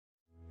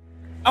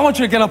I want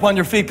you to get up on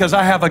your feet because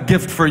I have a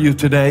gift for you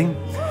today.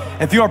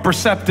 If you are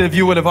perceptive,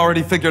 you would have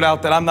already figured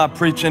out that I'm not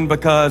preaching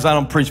because I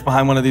don't preach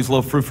behind one of these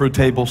little frou-frou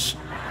tables.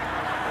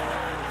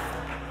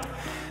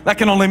 That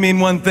can only mean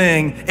one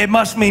thing. It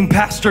must mean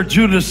Pastor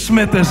Judah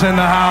Smith is in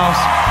the house.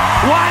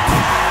 What?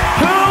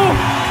 Who?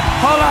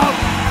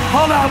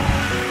 Hold up.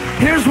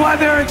 Here's why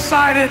they're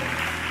excited.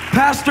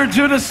 Pastor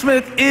Judah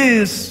Smith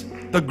is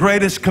the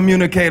greatest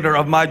communicator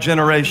of my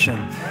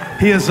generation.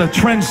 He is a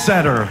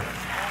trendsetter.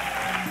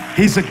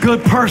 He's a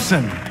good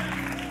person.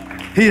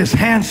 He is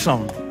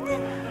handsome.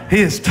 He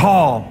is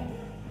tall.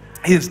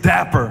 He is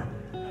dapper.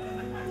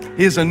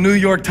 He is a New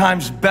York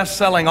Times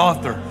best-selling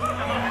author.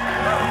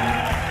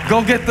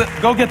 Go get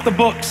the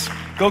books.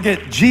 Go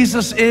get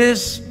Jesus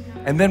Is,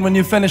 and then when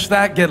you finish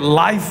that, get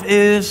Life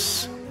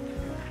Is.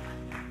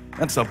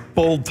 That's a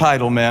bold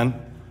title, man.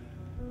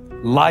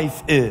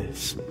 Life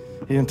Is.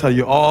 He can tell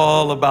you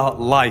all about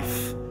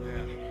life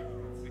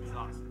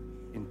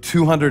in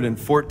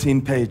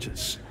 214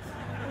 pages.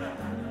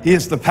 He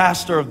is the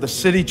pastor of the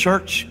City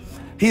Church.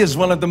 He is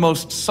one of the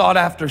most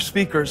sought-after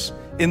speakers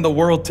in the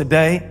world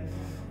today.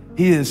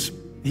 He is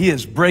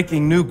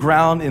breaking new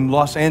ground in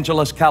Los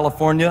Angeles,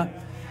 California.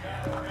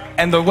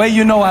 And the way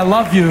you know I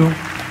love you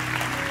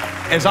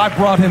is I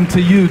brought him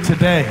to you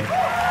today.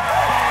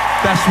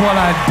 That's what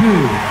I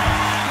do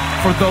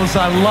for those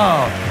I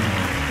love.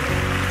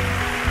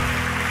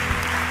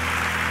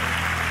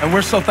 And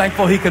we're so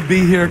thankful he could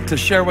be here to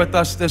share with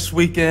us this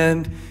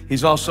weekend.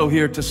 He's also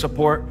here to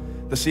support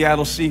the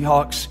Seattle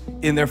Seahawks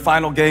in their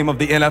final game of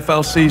the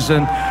NFL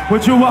season.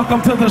 Would you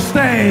welcome to the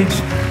stage,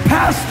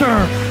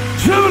 Pastor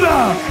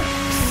Judah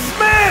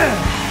Smith.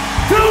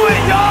 Do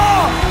it,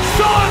 y'all.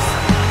 Show us.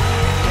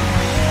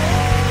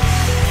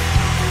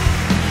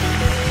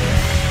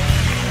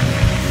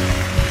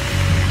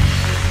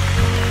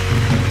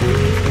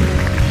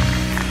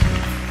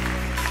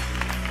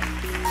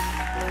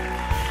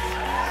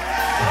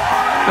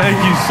 Thank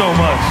you so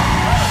much.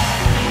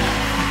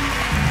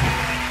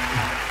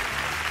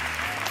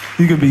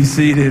 You can be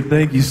seated.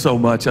 Thank you so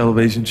much,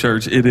 Elevation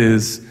Church. It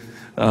is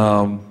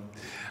honestly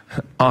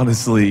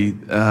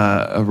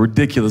a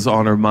ridiculous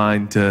honor of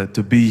mine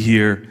to be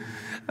here.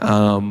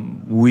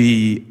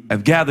 We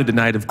have gathered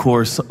tonight, of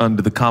course,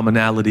 under the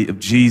commonality of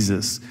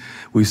Jesus.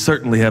 We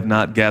certainly have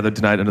not gathered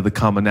tonight under the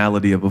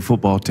commonality of a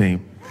football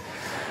team.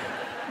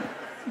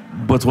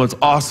 But what's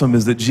awesome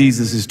is that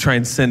Jesus is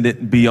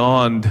transcendent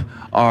beyond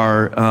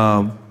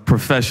our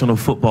professional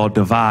football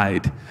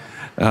divide.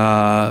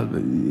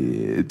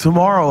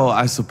 Tomorrow,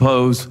 I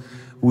suppose,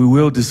 we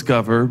will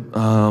discover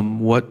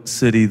what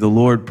city the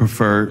Lord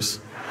prefers.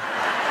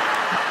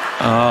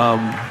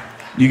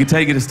 You can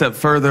take it a step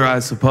further. I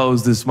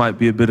suppose this might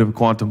be a bit of a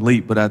quantum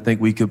leap, but I think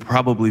we could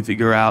probably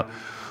figure out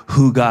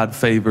who God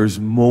favors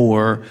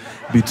more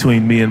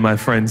between me and my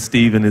friend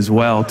Stephen as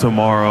well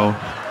tomorrow.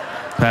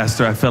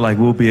 Pastor, I feel like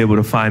we'll be able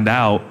to find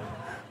out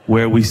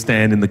where we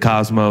stand in the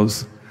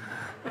cosmos,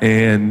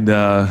 and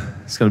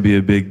it's going to be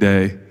a big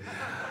day.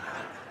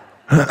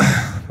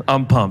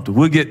 I'm pumped.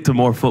 We'll get to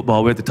more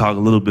football. We have to talk a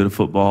little bit of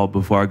football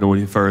before I go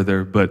any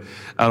further, but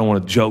I don't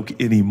want to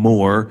joke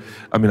anymore.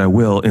 I mean, I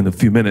will in a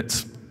few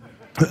minutes.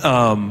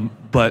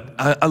 But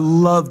I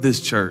love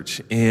this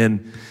church,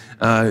 and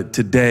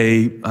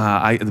today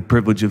I had the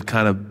privilege of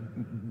kind of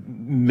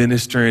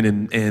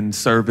ministering and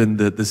serving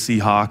the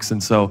Seahawks,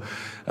 and so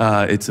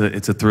it's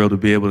a thrill to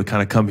be able to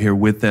kind of come here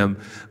with them.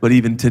 But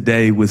even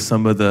today, with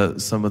some of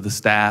the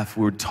staff,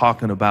 we're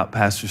talking about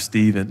Pastor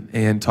Stephen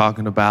and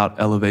talking about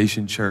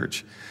Elevation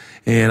Church.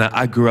 And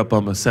I grew up,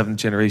 I'm a 7th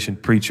generation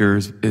preacher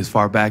as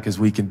far back as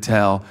we can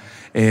tell.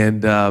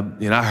 And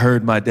I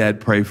heard my dad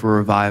pray for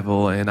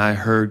revival, and I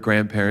heard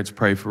grandparents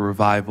pray for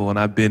revival, and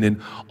I've been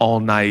in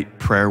all-night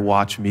prayer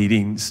watch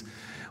meetings,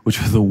 which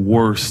are the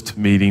worst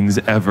meetings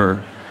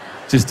ever.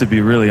 Just to be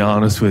really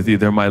honest with you,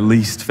 they're my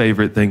least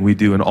favorite thing we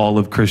do in all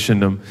of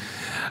Christendom.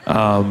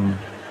 I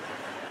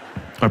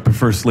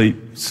prefer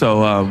sleep.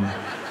 So,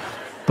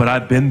 but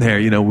I've been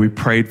there, we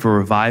prayed for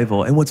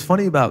revival. And what's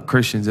funny about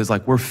Christians is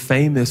like we're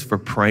famous for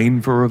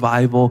praying for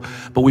revival,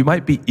 but we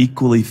might be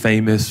equally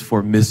famous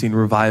for missing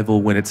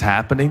revival when it's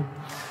happening.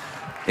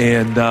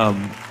 And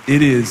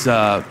it is,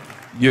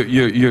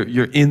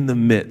 you're in the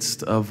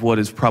midst of what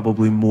is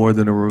probably more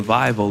than a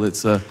revival.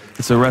 It's a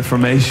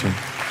reformation.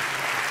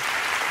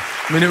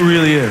 I mean, it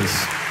really is.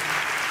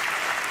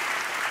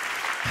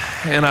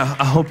 And I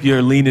hope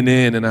you're leaning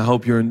in, and I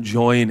hope you're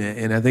enjoying it.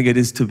 And I think it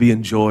is to be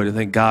enjoyed. I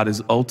think God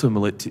is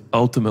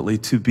ultimately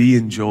to be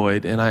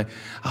enjoyed. And I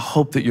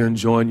hope that you're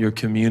enjoying your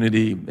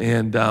community.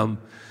 And,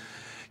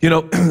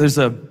 there's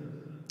a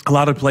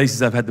lot of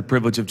places I've had the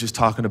privilege of just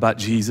talking about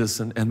Jesus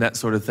and that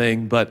sort of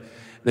thing. But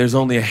there's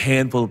only a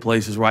handful of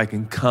places where I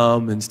can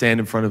come and stand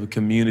in front of a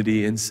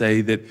community and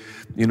say that,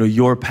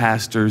 your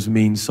pastors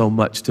mean so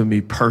much to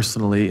me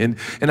personally. And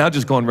I'll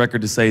just go on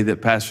record to say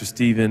that Pastor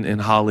Stephen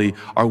and Holly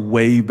are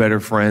way better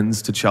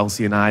friends to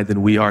Chelsea and I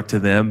than we are to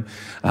them.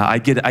 I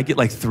get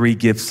like 3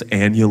 gifts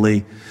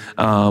annually,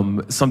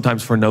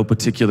 sometimes for no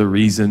particular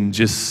reason,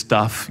 just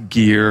stuff,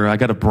 gear. I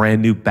got a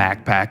brand new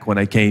backpack when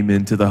I came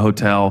into the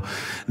hotel.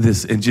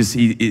 This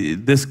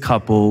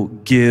couple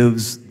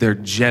gives, they're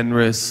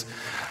generous.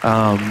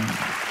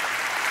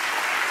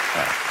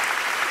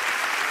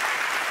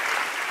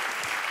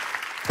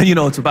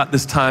 It's about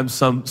this time,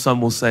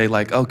 some will say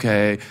like,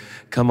 okay,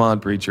 come on,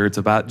 preacher, it's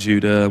about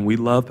Judah, and we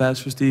love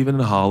Pastor Stephen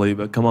and Holly,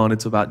 but come on,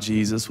 it's about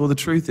Jesus. Well, the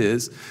truth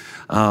is,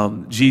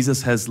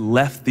 Jesus has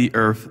left the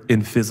earth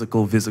in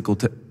visible, physical,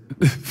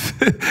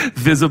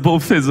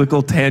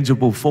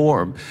 tangible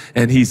form,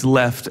 and he's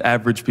left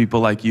average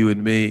people like you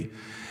and me,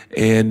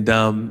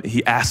 and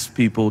he asks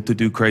people to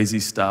do crazy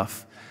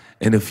stuff.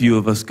 And a few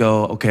of us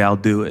go, okay, I'll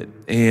do it.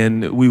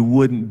 And we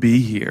wouldn't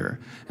be here.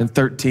 And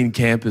 13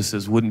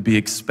 campuses wouldn't be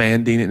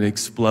expanding and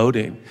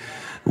exploding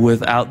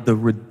without the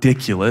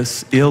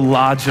ridiculous,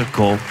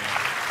 illogical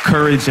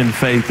courage and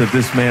faith of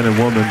this man and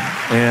woman.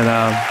 And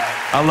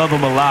I love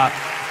them a lot.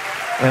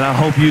 And I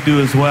hope you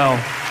do as well.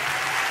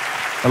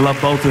 I love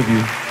both of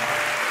you.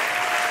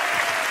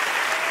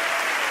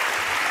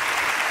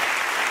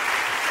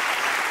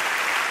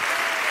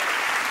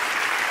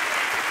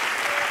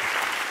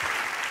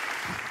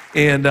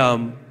 And,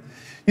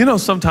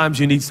 sometimes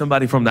you need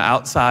somebody from the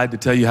outside to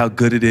tell you how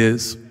good it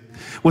is.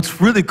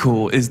 What's really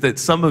cool is that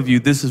some of you,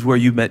 this is where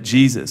you met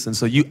Jesus. And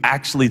so you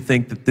actually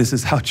think that this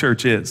is how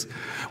church is,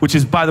 which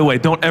is, by the way,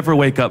 don't ever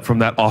wake up from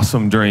that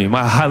awesome dream.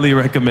 I highly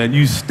recommend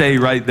you stay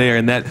right there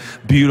in that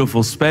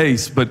beautiful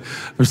space. But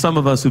for some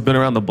of us who've been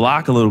around the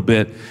block a little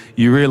bit,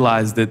 you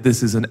realize that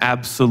this is an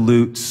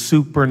absolute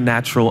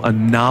supernatural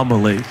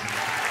anomaly.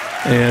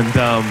 And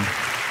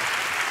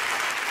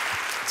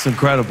it's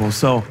incredible.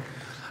 So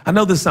I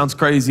know this sounds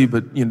crazy,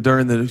 but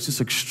during the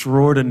just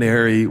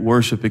extraordinary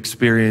worship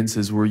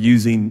experiences, we're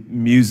using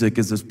music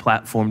as this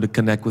platform to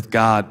connect with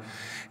God,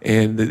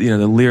 and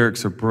the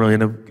lyrics are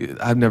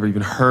brilliant. I've never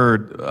even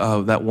heard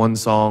that one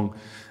song,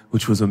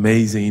 which was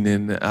amazing,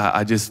 and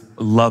I just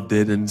loved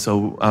it, and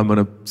so I'm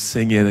gonna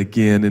sing it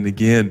again and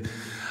again.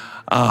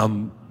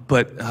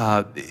 But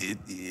I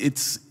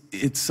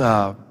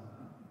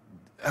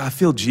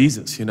feel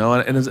Jesus, and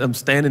as I'm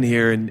standing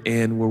here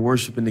and we're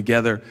worshiping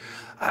together,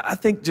 I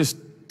think just,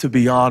 to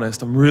be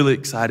honest, I'm really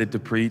excited to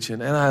preach,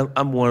 and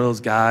I'm one of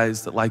those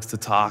guys that likes to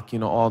talk,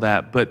 all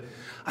that. But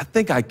I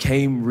think I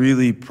came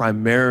really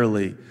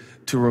primarily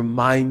to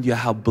remind you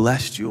how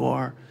blessed you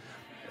are,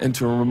 and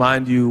to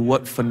remind you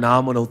what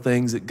phenomenal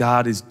things that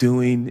God is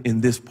doing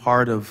in this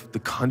part of the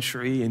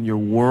country, in your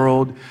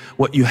world,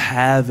 what you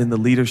have in the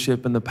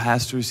leadership and the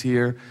pastors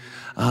here.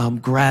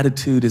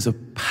 Gratitude is a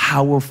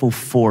powerful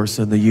force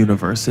in the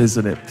universe,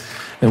 isn't it?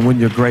 And when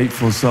you're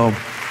grateful, so,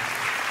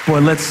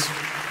 boy, let's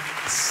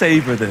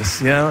savor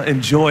this,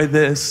 enjoy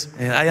this.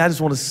 And I just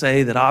want to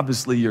say that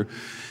obviously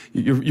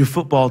your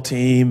football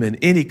team and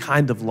any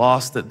kind of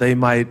loss that they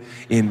might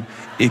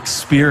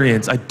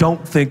experience, I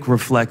don't think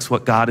reflects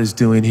what God is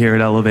doing here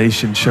at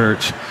Elevation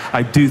Church.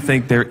 I do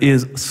think there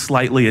is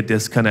slightly a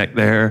disconnect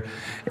there,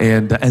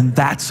 and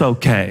that's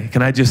okay.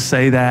 Can I just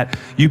say that?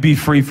 You be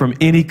free from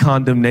any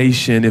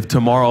condemnation if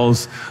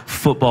tomorrow's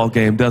football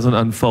game doesn't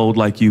unfold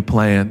like you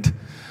planned.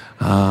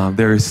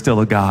 There is still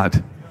a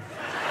God.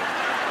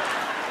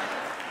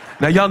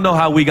 Now, y'all know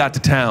how we got to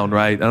town,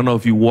 right? I don't know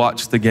if you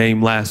watched the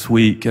game last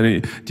week.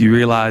 Do you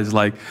realize,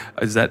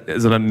 does it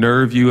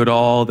unnerve you at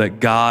all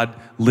that God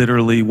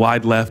literally,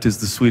 wide left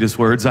is the sweetest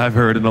words I've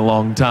heard in a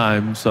long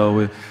time.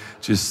 So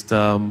just,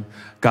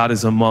 God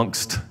is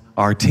amongst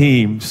our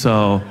team.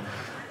 So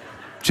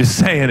just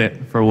saying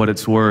it for what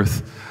it's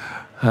worth.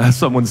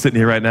 Someone's sitting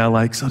here right now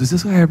like, so does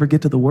this guy ever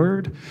get to the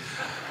word?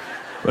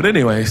 But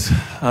anyways,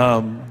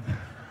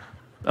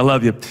 I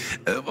love you.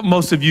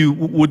 Most of you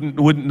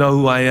wouldn't know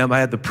who I am. I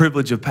had the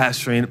privilege of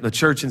pastoring the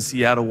church in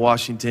Seattle,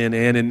 Washington,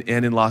 and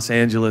in Los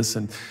Angeles,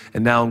 and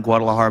now in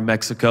Guadalajara,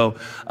 Mexico.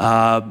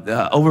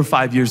 Over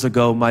 5 years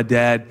ago, my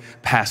dad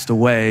passed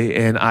away,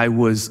 and I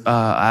was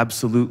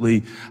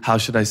absolutely, how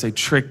should I say,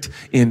 tricked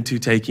into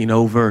taking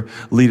over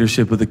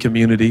leadership of the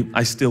community.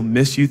 I still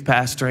miss youth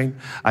pastoring.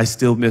 I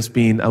still miss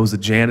I was a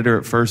janitor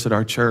at first at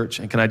our church,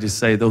 and can I just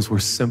say, those were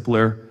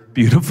simpler,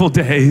 beautiful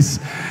days.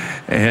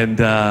 And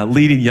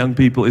leading young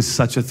people is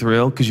such a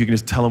thrill because you can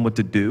just tell them what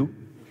to do.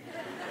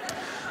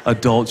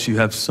 Adults, you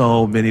have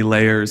so many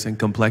layers and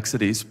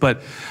complexities.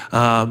 But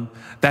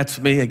that's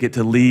me. I get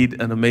to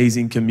lead an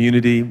amazing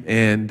community.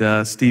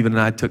 And Stephen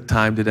and I took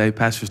time today,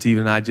 Pastor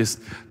Stephen and I, just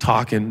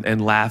talking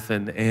and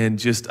laughing and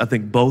just, I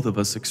think, both of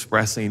us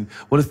expressing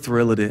what a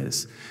thrill it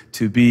is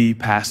to be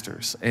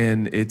pastors.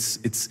 And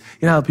it's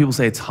how people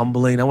say it's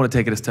humbling. I want to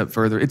take it a step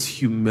further. It's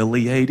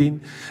humiliating,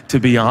 to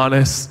be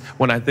honest.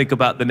 When I think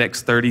about the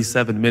next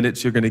 37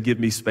 minutes, you're going to give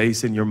me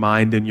space in your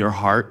mind and your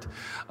heart.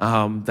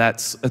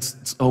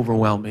 It's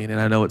overwhelming. And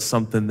I know it's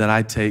something that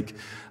I take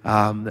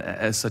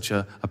as such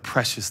a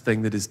precious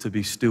thing that is to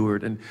be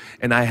stewarded.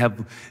 And I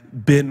have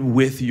been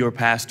with your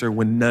pastor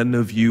when none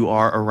of you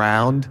are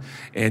around,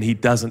 and he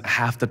doesn't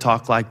have to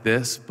talk like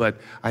this, but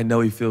I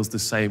know he feels the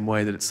same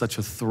way, that it's such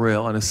a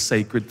thrill and a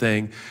sacred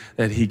thing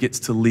that he gets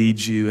to lead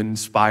you and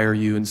inspire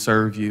you and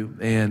serve you.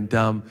 And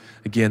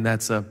again,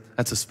 that's a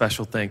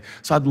special thing.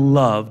 So I'd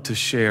love to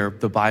share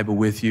the Bible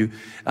with you.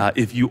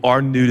 If you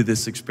are new to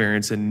this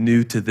experience and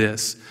new to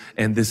this,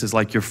 and this is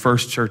like your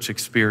first church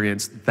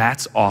experience,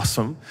 that's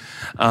awesome.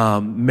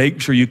 Make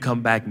sure you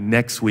come back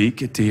next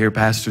week to hear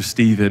Pastor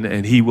Stephen,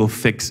 and he will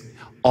fix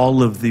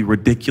all of the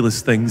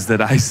ridiculous things that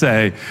I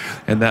say,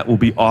 and that will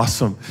be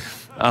awesome.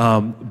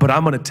 But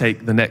I'm going to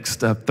take the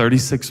next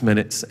 36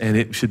 minutes, and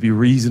it should be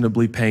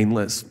reasonably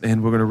painless.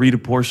 And we're going to read a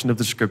portion of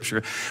the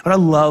scripture. What I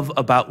love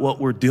about what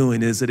we're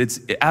doing is that it's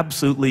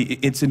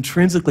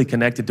intrinsically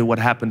connected to what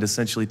happened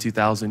essentially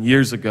 2,000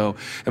 years ago.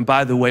 And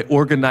by the way,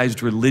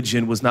 organized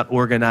religion was not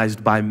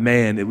organized by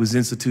man. It was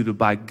instituted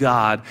by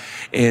God.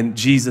 And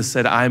Jesus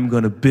said, I'm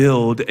going to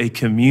build a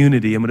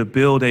community. I'm going to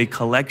build a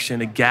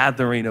collection, a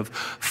gathering of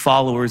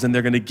followers, and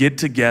they're going to get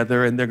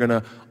together and they're going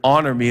to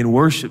honor me and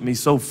worship me.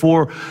 So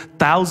for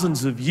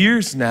thousands of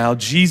years now,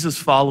 Jesus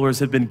followers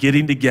have been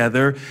getting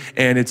together,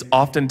 and it's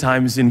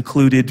oftentimes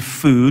included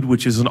food,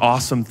 which is an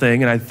awesome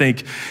thing. And I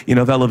think,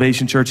 if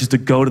Elevation Church is to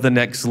go to the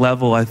next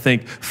level, I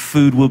think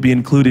food will be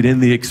included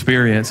in the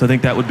experience. I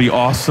think that would be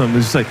awesome.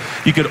 It's like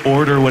you could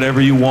order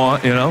whatever you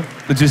want,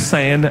 Just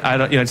saying, I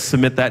don't,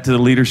 submit that to the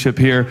leadership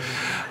here.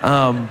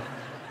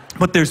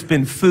 But there's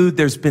been food,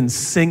 there's been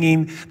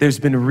singing, there's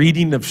been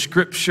reading of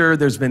scripture,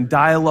 there's been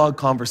dialogue,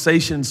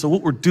 conversation. So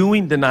what we're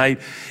doing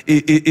tonight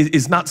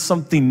is not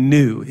something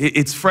new.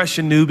 It's fresh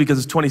and new because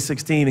it's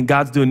 2016 and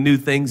God's doing new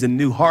things in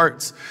new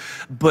hearts.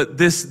 But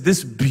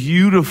this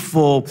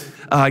beautiful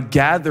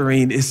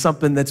gathering is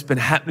something that's been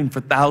happening for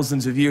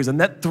thousands of years.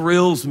 And that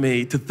thrills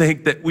me to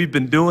think that we've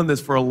been doing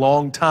this for a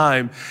long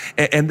time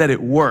and that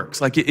it works.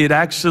 Like it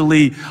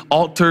actually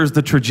alters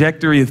the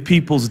trajectory of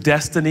people's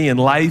destiny and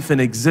life and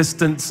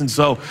existence. And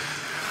so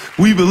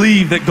we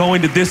believe that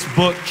going to this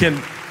book can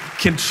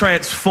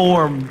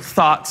transform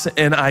thoughts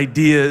and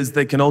ideas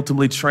that can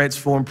ultimately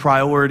transform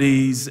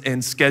priorities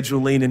and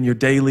scheduling in your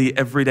daily,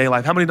 everyday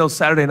life. How many know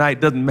Saturday night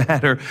doesn't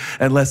matter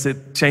unless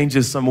it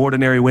changes some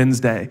ordinary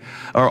Wednesday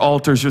or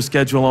alters your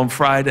schedule on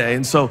Friday?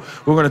 And so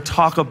we're going to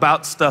talk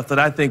about stuff that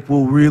I think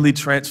will really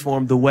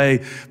transform the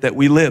way that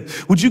we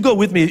live. Would you go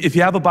with me? If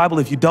you have a Bible,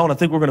 if you don't, I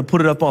think we're going to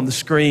put it up on the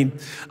screen.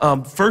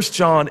 1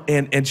 John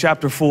and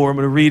chapter 4, I'm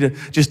going to read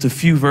just a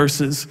few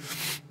verses.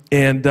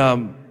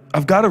 And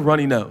I've got a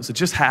runny nose. It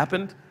just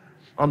happened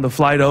on the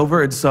flight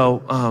over. And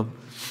so,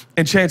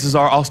 and chances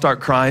are I'll start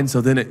crying. So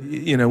then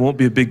it won't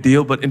be a big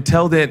deal. But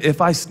until then,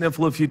 if I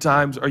sniffle a few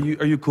times, are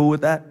you cool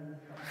with that?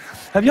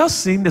 Have y'all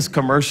seen this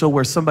commercial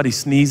where somebody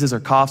sneezes or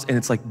coughs and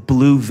it's like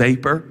blue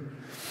vapor?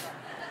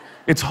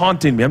 It's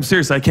haunting me. I'm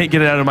serious. I can't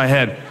get it out of my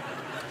head.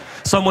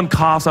 Someone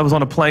coughs. I was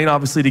on a plane,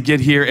 obviously, to get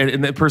here.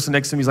 And the person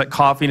next to me is like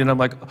coughing. And I'm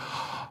like,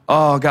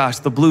 oh gosh,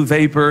 the blue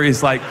vapor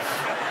is like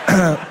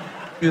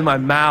in my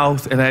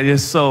mouth, and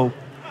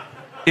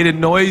it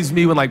annoys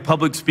me when like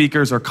public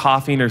speakers are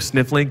coughing or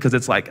sniffling because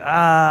it's like,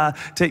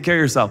 take care of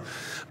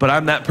yourself. But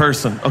I'm that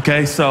person,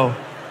 okay? So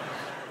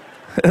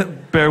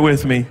bear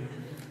with me.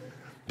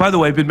 By the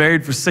way, I've been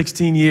married for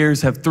 16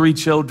 years, have 3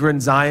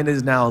 children. Zion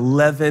is now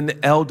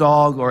 11,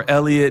 L-Dog or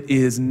Elliot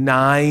is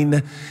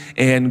 9,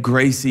 and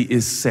Gracie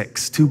is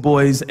 6. 2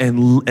 boys and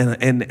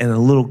a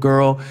little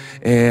girl,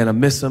 and I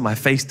miss them. I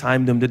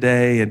FaceTimed them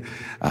today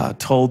and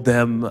told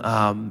them,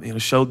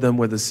 showed them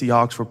where the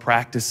Seahawks were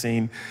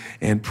practicing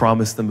and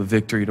promised them a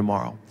victory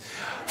tomorrow.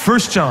 1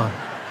 John,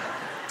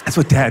 that's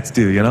what dads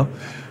do,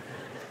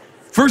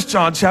 1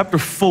 John chapter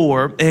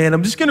 4, and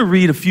I'm just going to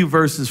read a few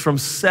verses from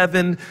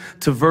 7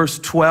 to verse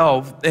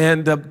 12.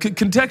 And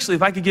contextually,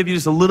 if I could give you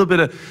just a little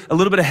bit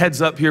of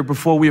heads up here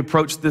before we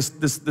approach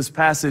this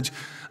passage.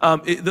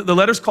 The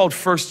letter's called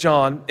 1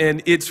 John,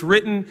 and it's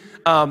written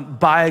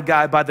by a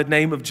guy by the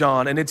name of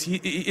John. And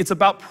it's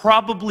about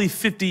probably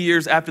 50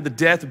 years after the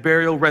death,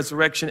 burial,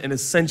 resurrection, and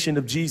ascension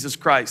of Jesus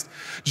Christ.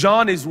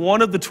 John is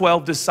one of the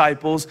 12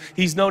 disciples.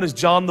 He's known as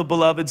John the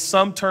Beloved.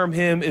 Some term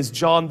him as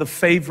John the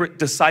favorite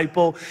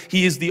disciple.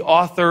 He is the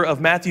author of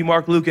Matthew,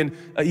 Mark, Luke, and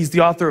he's the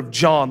author of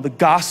John, the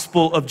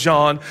Gospel of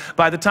John.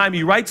 By the time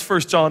he writes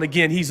 1 John,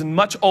 again, he's a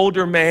much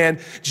older man.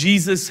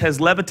 Jesus has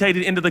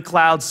levitated into the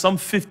clouds some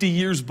 50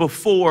 years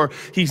before.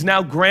 He's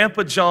now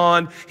Grandpa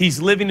John.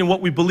 He's living in what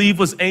we believe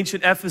was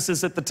ancient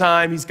Ephesus at the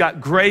time. He's got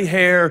gray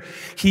hair.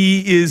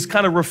 He is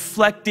kind of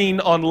reflecting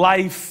on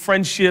life,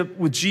 friendship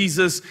with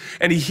Jesus,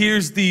 and he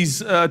hears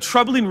these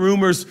troubling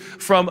rumors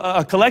from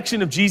a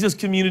collection of Jesus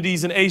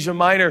communities in Asia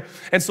Minor.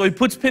 And so he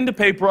puts pen to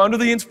paper under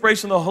the inspiration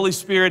of the Holy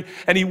Spirit,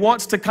 and he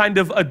wants to kind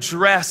of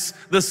address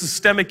the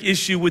systemic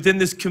issue within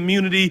this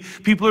community.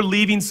 People are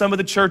leaving some of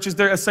the churches.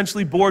 They're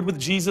essentially bored with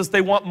Jesus.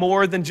 They want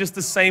more than just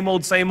the same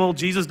old,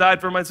 Jesus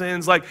died for my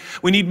sins. like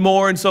we need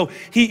more. And so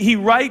he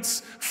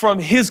writes from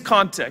his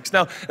context.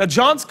 Now,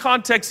 John's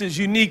context is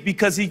unique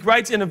because he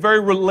writes in a very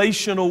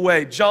relational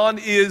way. John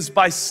is,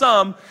 by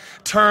some,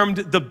 termed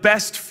the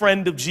best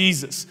friend of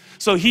Jesus.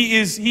 So he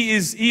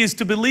is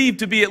to believe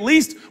to be at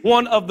least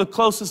one of the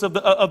closest of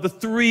the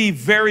three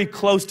very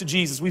close to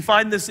Jesus. We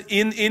find this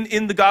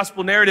in the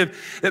gospel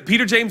narrative that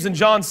Peter, James, and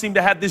John seem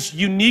to have this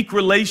unique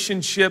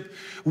relationship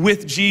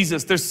with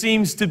Jesus. There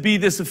seems to be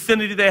this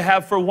affinity they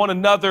have for one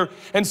another.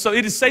 And so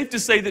it is safe to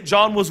say that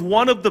John was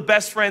one of the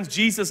best friends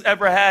Jesus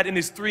ever had in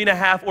his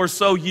 3.5 or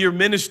so year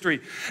ministry.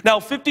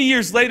 Now, 50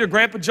 years later,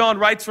 Grandpa John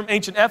writes from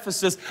ancient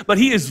Ephesus, but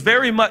he is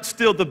very much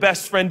still the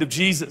best friend of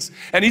Jesus.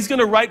 And he's going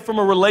to write from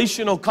a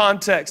relational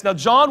context. Now,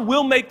 John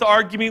will make the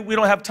argument, we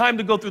don't have time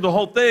to go through the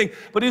whole thing,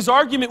 but his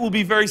argument will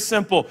be very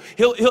simple.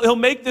 He'll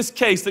make this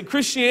case that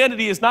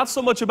Christianity is not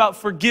so much about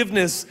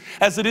forgiveness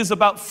as it is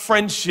about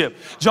friendship.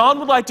 John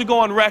would like to go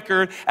on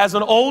record as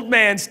an old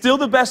man, still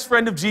the best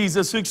friend of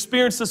Jesus, who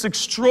experienced this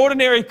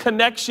extraordinary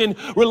connection,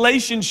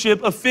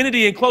 relationship,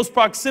 affinity, and close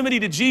proximity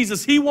to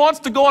Jesus. He wants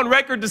to go on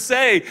record to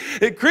say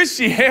that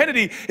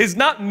Christianity is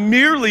not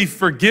merely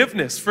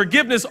forgiveness.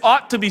 Forgiveness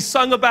ought to be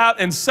sung about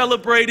and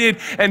celebrated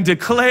and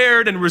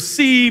declared and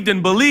received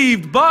and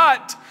believed,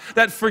 but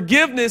that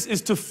forgiveness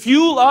is to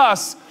fuel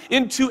us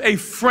into a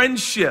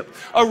friendship,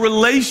 a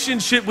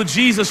relationship with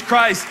Jesus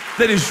Christ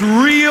that is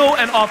real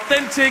and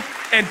authentic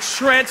and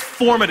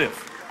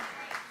transformative.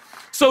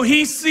 So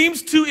he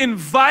seems to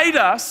invite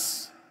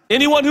us,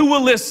 anyone who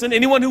will listen,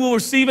 anyone who will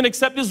receive and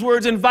accept his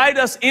words, invite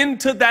us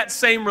into that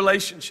same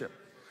relationship.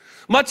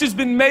 Much has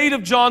been made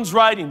of John's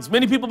writings.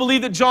 Many people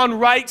believe that John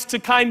writes to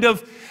kind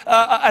of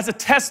as a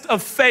test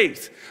of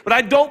faith. But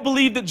I don't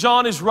believe that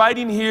John is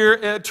writing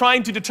here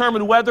trying to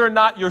determine whether or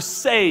not you're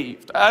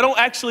saved. I don't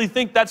actually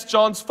think that's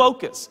John's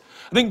focus.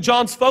 I think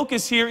John's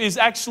focus here is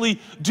actually,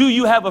 do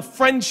you have a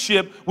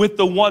friendship with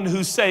the one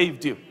who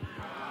saved you?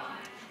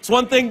 It's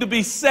one thing to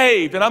be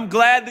saved, and I'm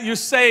glad that you're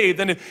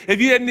saved. And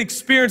if you hadn't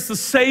experienced the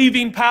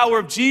saving power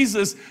of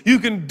Jesus, you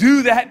can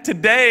do that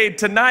today,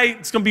 tonight.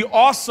 It's going to be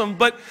awesome.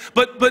 But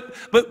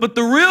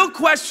the real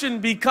question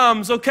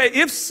becomes, okay,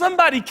 if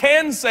somebody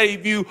can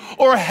save you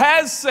or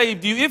has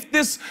saved you, if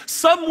this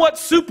somewhat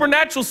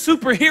supernatural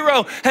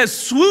superhero has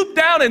swooped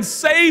down and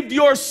saved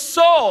your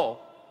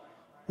soul,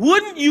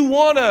 wouldn't you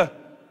want to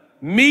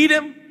meet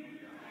him?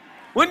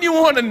 Wouldn't you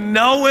want to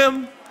know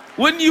him?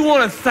 Wouldn't you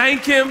want to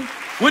thank him?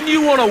 Wouldn't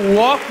you want to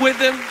walk with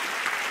him?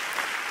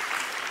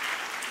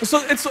 So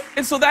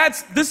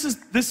this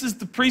is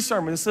the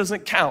pre-sermon. This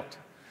doesn't count.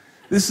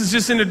 This is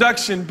just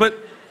introduction, but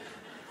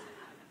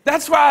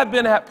that's where I've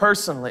been at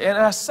personally. And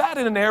I sat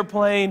in an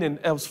airplane and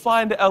I was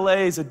flying to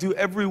LA as I do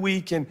every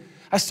week, and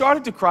I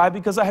started to cry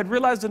because I had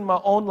realized in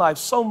my own life,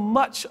 so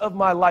much of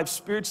my life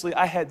spiritually,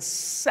 I had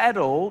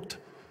settled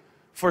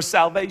for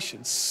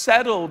salvation,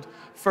 settled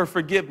for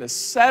forgiveness,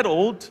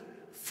 settled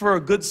for a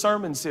good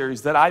sermon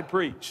series that I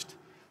preached,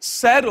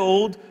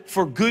 settled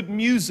for good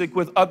music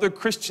with other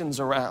Christians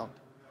around,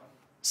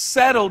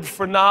 settled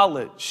for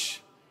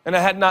knowledge, and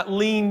I had not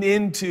leaned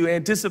into,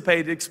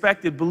 anticipated,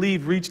 expected,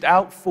 believed, reached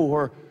out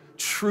for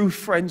true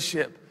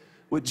friendship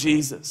with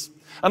Jesus.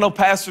 I know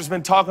Pastor's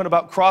been talking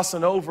about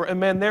crossing over, and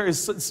man,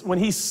 when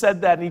he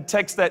said that and he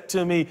texted that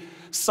to me,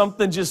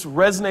 something just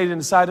resonated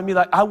inside of me.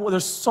 Like,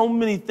 there's so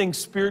many things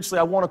spiritually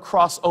I want to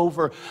cross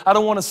over. I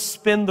don't want to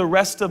spend the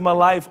rest of my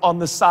life on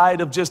the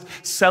side of just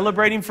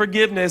celebrating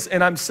forgiveness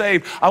and I'm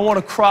saved. I want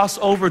to cross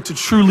over to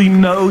truly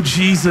know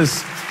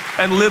Jesus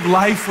and live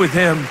life with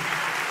him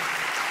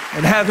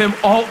and have him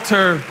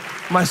alter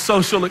my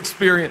social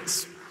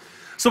experience.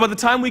 So by the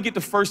time we get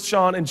to 1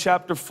 John in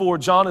chapter 4,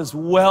 John is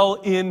well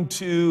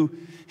into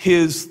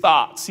his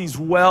thoughts. He's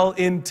well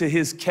into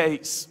his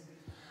case.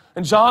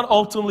 And John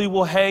ultimately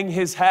will hang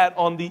his hat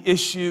on the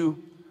issue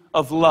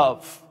of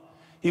love.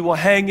 He will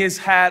hang his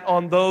hat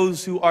on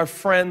those who are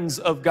friends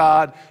of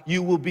God.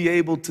 You will be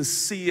able to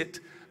see it,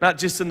 not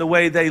just in the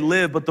way they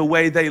live, but the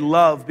way they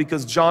love,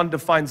 because John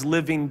defines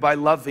living by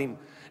loving.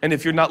 And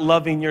if you're not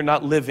loving, you're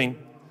not living.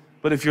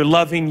 But if you're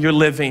loving, you're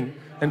living.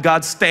 And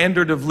God's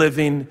standard of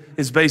living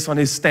is based on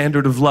his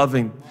standard of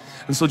loving.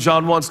 And so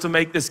John wants to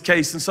make this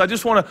case. And so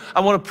I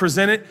want to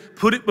present it,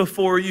 put it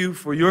before you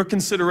for your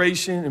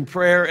consideration and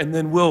prayer, and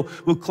then we'll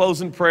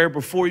close in prayer.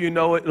 Before you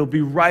know it, it'll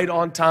be right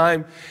on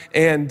time.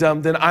 And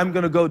then I'm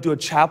going to go to a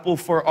chapel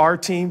for our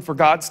team, for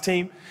God's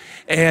team.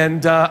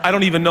 And I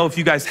don't even know if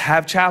you guys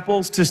have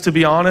chapels, just to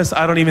be honest.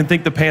 I don't even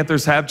think the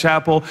Panthers have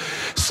chapel.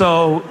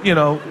 So,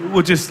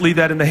 we'll just leave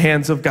that in the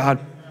hands of God.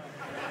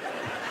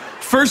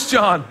 1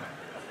 John.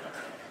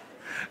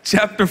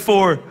 Chapter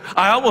 4,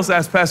 I almost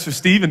asked Pastor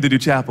Stephen to do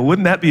chapel.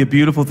 Wouldn't that be a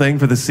beautiful thing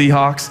for the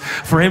Seahawks?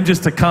 For him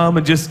just to come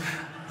and just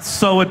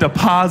sow a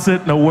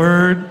deposit and a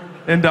word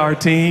into our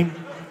team?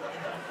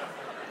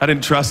 I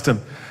didn't trust him.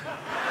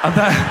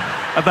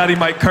 I thought he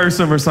might curse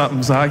him or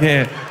something, so I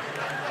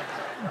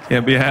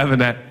can't be having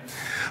that.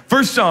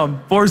 1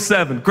 John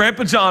 4:7,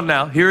 Grandpa John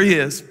now, here he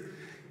is.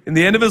 In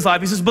the end of his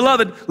life, he says,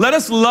 "Beloved, let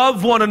us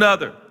love one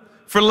another,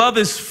 for love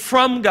is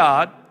from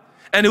God.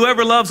 And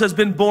whoever loves has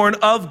been born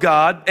of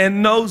God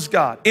and knows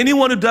God.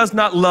 Anyone who does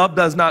not love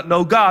does not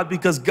know God,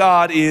 because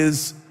God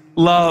is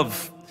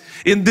love.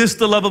 In this,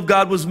 the love of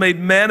God was made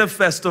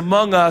manifest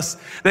among us,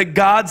 that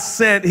God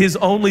sent his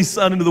only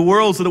Son into the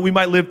world so that we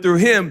might live through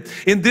him.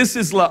 In this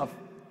is love.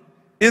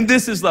 In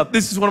this is love.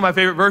 This is one of my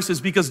favorite verses,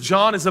 because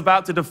John is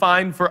about to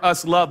define for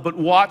us love, but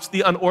watch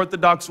the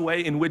unorthodox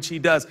way in which he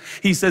does.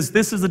 He says,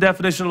 this is the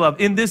definition of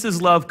love. In this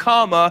is love,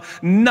 comma,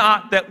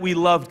 not that we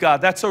loved God.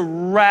 That's a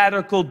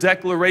radical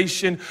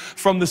declaration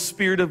from the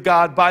Spirit of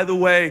God. By the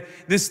way,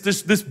 this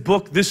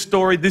book, this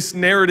story, this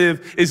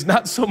narrative is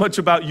not so much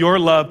about your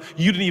love.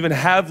 You didn't even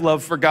have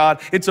love for God.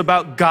 It's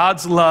about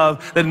God's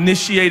love that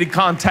initiated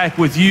contact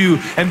with you.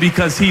 And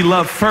because he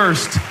loved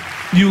first,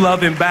 you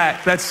love him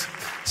back.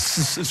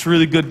 It's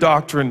really good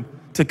doctrine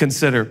to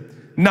consider.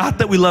 Not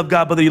that we love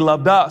God, but that he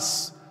loved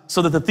us.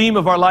 So that the theme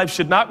of our life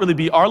should not really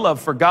be our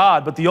love for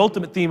God, but the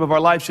ultimate theme of our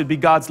life should be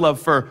God's love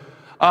for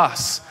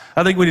us.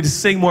 I think we need to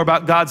sing more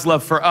about God's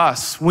love for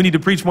us. We need to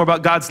preach more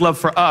about God's love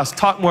for us.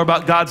 Talk more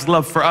about God's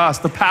love for us.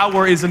 The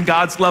power is in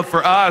God's love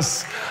for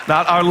us,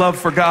 not our love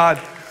for God.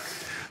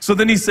 So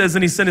then he says,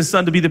 and he sent his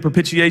Son to be the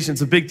propitiation.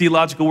 It's a big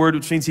theological word,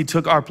 which means he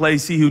took our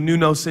place. He who knew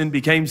no sin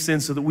became sin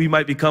so that we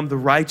might become the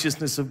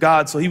righteousness of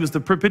God. So he was the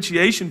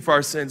propitiation for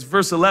our sins.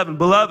 Verse 11,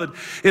 beloved,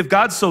 if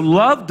God so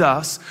loved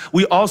us,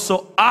 we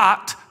also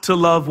ought to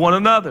love one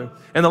another.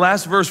 And the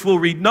last verse we'll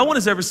read, no one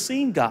has ever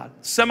seen God,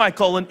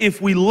 semicolon,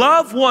 if we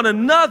love one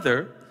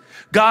another,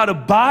 God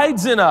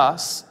abides in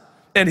us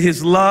and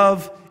his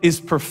love is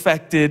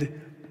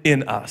perfected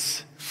in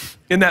us.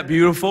 Isn't that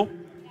beautiful?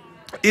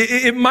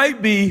 It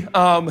might be,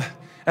 and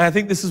I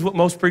think this is what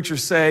most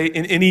preachers say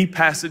in any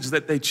passage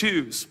that they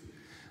choose.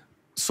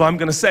 So I'm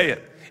going to say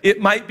it.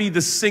 It might be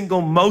the single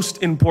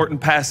most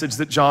important passage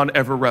that John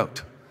ever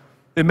wrote.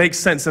 It makes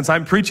sense since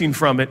I'm preaching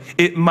from it.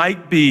 It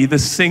might be the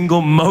single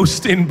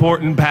most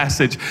important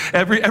passage.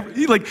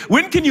 Like,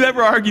 when can you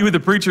ever argue with a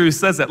preacher who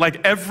says that?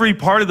 Like, every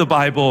part of the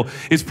Bible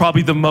is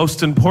probably the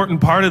most important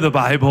part of the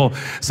Bible.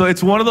 So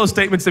it's one of those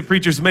statements that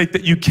preachers make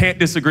that you can't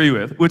disagree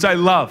with, which I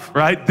love,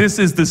 right? This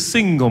is the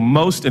single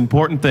most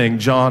important thing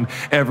John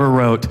ever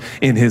wrote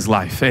in his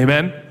life.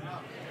 Amen?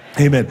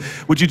 Amen.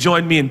 Would you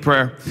join me in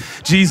prayer?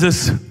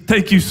 Jesus,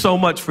 thank you so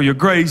much for your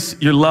grace,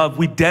 your love.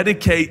 We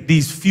dedicate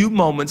these few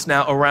moments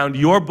now around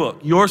your book,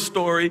 your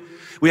story.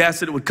 We ask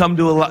that it would come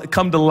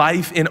to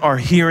life in our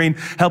hearing.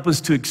 Help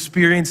us to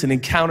experience and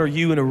encounter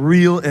you in a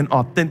real and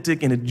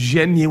authentic and a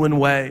genuine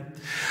way.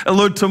 And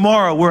Lord,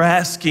 tomorrow we're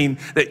asking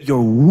that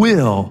your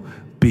will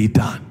be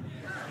done.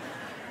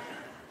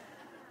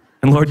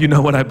 And Lord, you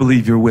know what I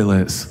believe your will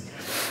is.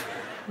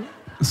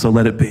 So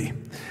let it be.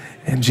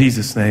 In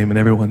Jesus' name, and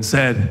everyone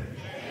said,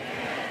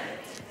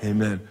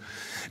 Amen.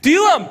 Do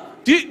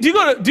you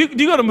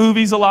go to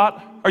movies a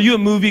lot? Are you a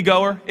movie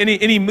goer?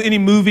 Any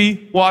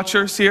movie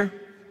watchers here?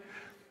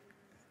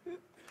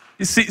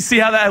 You see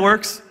how that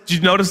works? Did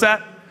you notice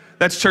that?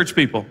 That's church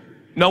people.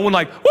 No one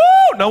like,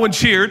 woo! No one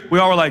cheered. We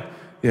all were like,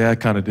 yeah, I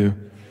kind of do.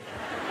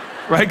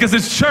 Right? Because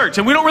it's church,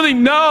 and we don't really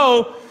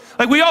know.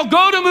 Like, we all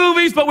go to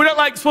movies, but we're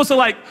not supposed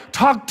to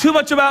talk too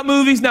much about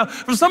movies. Now,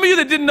 for some of you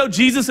that didn't know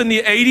Jesus in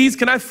the 80s,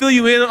 can I fill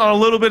you in on a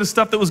little bit of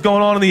stuff that was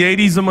going on in the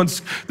 80s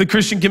amongst the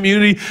Christian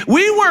community?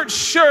 We weren't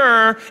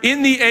sure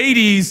in the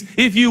 80s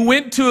if you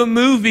went to a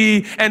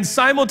movie and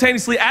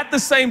simultaneously at the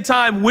same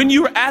time, when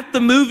you were at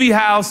the movie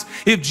house,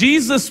 if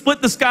Jesus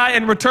split the sky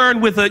and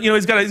returned with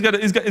he's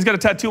got a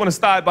tattoo on his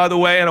thigh, by the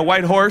way, and a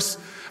white horse.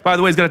 By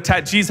the way,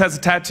 Jesus has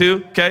a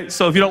tattoo, okay?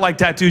 So if you don't like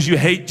tattoos, you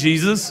hate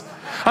Jesus.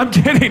 I'm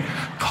kidding.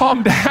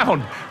 Calm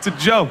down. It's a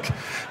joke.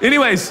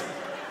 Anyways,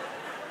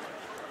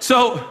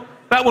 so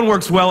that one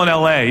works well in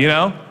LA, you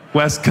know?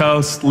 West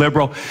Coast,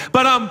 liberal.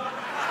 But,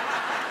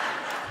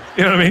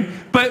 you know what I mean?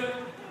 But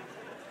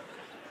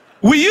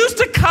we used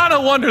to kind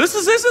of wonder, this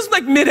is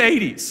like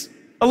mid-80s.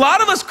 A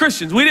lot of us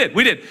Christians, we did.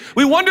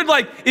 We wondered,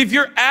 if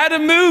you're at a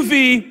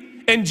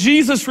movie and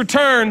Jesus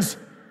returns,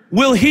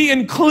 will he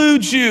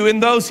include you in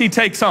those he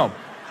takes home?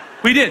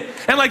 We did.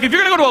 And if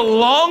you're gonna go to a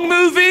long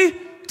movie,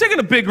 you're taking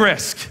a big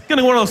risk. You're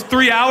gonna go one of those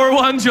 3-hour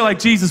ones, you're like,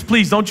 Jesus,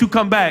 please, don't you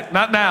come back,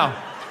 not now.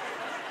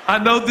 I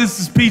know this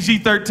is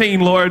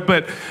PG-13, Lord,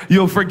 but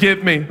you'll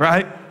forgive me,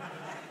 right?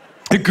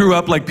 I grew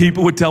up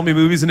people would tell me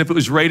movies, and if it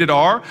was rated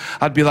R,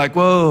 I'd be like,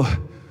 whoa,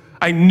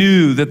 I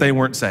knew that they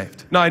weren't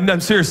saved. No, I'm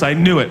serious, I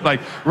knew it.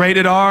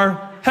 Rated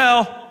R,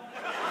 hell.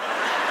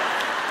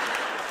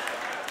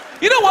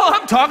 You know, while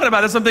I'm talking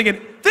about this, I'm thinking,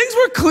 things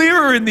were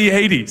clearer in the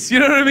 80s. You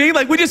know what I mean?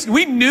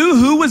 We knew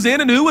who was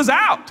in and who was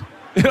out.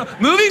 You know,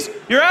 movies,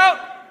 you're out.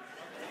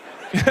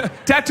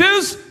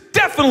 Tattoos,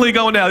 definitely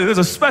going down. There's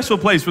a special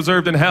place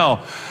reserved in hell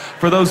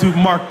for those who've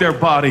marked their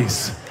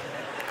bodies.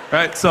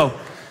 Right? So,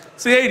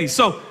 it's the 80s.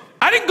 So,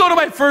 I didn't go to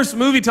my first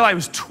movie till I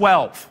was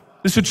 12.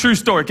 This is a true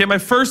story. Okay, my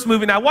first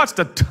movie, and I watched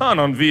a ton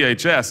on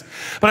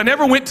VHS, but I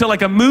never went to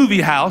a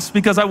movie house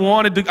because I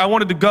wanted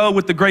to go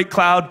with the great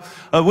cloud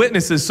of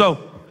witnesses.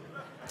 So,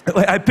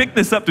 I picked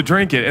this up to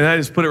drink it, and I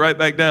just put it right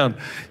back down.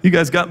 You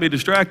guys got me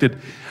distracted.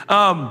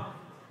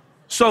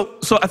 So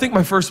I think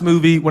my first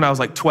movie when I was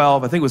like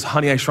 12, I think it was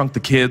Honey, I Shrunk the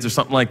Kids or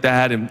something like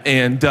that.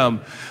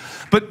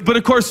 But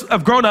of course,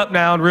 I've grown up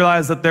now and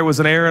realized that there was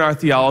an error in our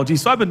theology,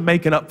 so I've been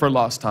making up for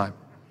lost time.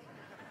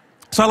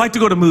 So I like to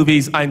go to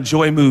movies. I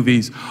enjoy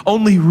movies.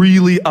 Only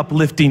really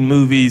uplifting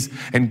movies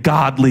and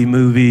godly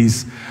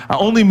movies.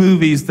 Only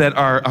movies that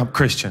are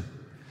Christian.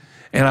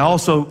 And I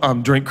also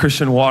drink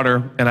Christian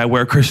water, and I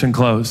wear Christian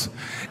clothes,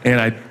 and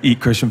I eat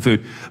Christian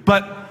food.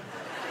 But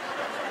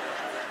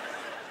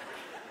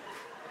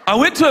I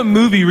went to a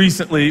movie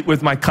recently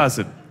with my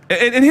cousin.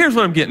 And here's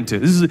what I'm getting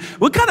to.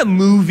 What kind of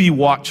movie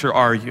watcher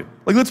are you?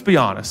 Like, let's be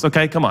honest,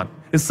 okay? Come on.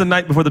 It's the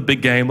night before the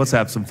big game. Let's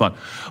have some fun.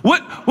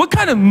 What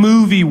kind of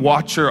movie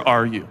watcher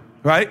are you,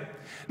 right?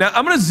 Now,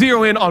 I'm going to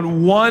zero in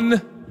on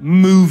one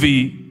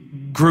movie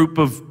group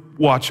of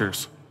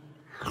watchers.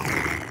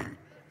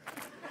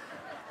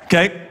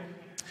 Okay?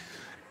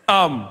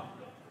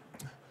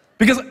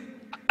 Because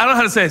I don't know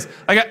how to say this.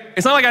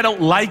 It's not like I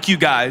don't like you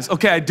guys.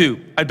 Okay, I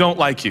do. I don't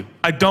like you.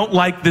 I don't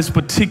like this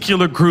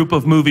particular group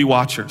of movie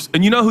watchers.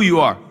 And you know who you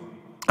are.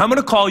 I'm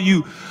going to call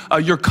you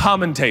your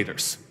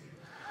commentators.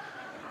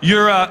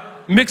 You're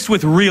mixed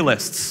with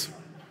realists.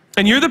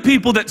 And you're the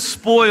people that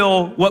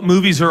spoil what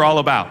movies are all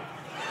about.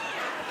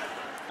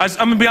 I'm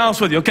going to be honest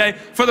with you, okay?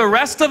 For the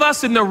rest of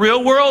us in the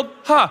real world,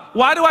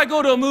 why do I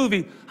go to a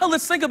movie?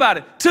 Let's think about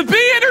it. To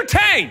be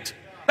entertained.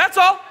 That's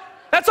all.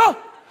 That's all.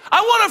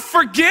 I want to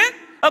forget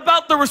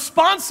about the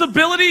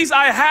responsibilities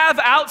I have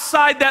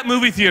outside that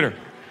movie theater.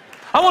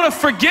 I want to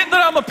forget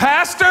that I'm a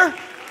pastor. I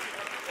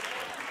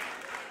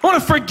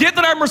want to forget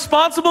that I'm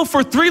responsible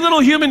for 3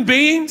 little human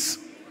beings.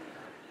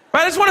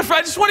 Right? I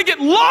just want to get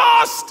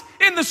lost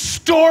in the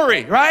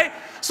story, right?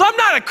 So I'm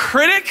not a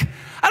critic.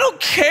 I don't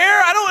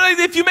care.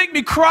 If you make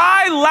me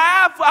cry,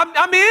 laugh,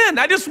 I'm in.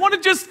 I just want to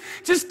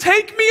just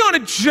take me on a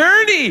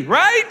journey,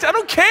 right? I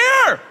don't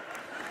care.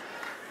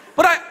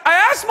 But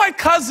I asked my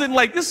cousin,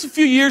 like this a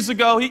few years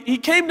ago, he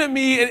came to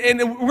me and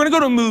we're gonna go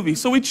to a movie.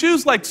 So we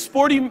choose like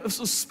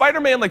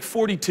Spider-Man like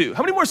 42.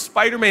 How many more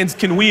Spider-Mans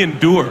can we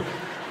endure?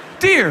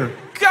 Dear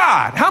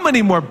God, how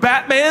many more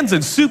Batmans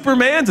and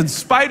Supermans and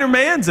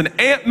Spider-Mans and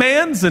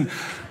Ant-Mans and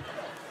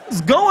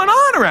what's going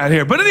on around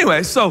here? But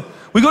anyway, so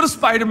we go to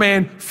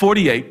Spider-Man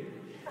 48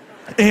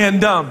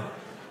 and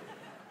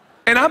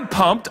I'm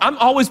pumped. I'm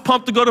always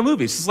pumped to go to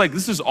movies. It's like,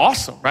 this is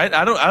awesome, right?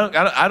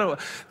 I don't,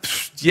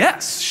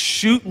 yes,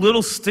 shoot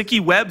little sticky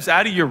webs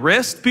out of your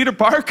wrist, Peter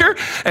Parker,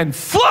 and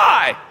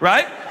fly,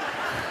 right?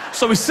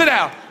 So we sit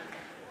out,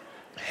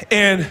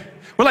 and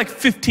we're like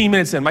 15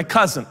 minutes in. My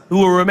cousin, who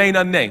will remain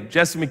unnamed,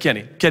 Jesse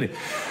McKinney, kidding.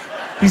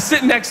 He's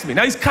sitting next to me.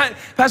 Now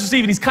Pastor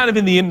Stephen, he's kind of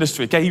in the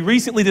industry, okay? He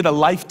recently did a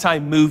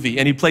Lifetime movie,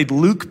 and he played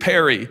Luke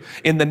Perry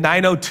in the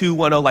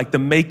 90210, like the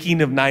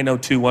making of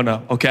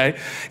 90210, okay?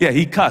 Yeah,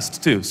 he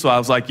cussed too, so I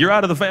was like, you're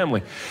out of the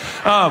family.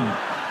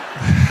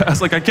 I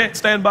was like, I can't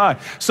stand by.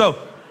 So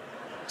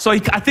I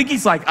think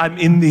he's like, I'm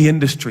in the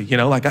industry, you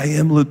know, like I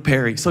am Luke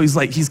Perry. So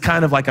he's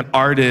kind of like an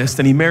artist,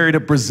 and he married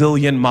a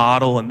Brazilian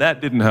model, and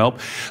that didn't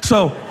help.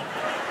 So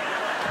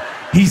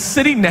he's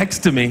sitting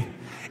next to me,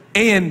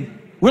 and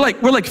we're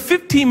like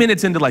 15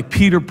 minutes into like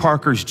Peter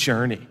Parker's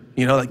journey,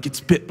 you know, like gets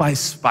bit by a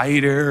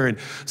spider and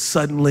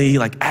suddenly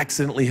like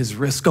accidentally his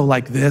wrists go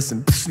like this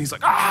and he's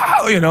like,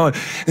 you know,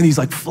 and he's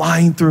like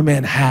flying through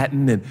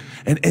Manhattan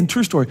and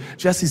true story,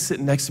 Jesse's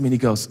sitting next to me and he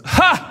goes,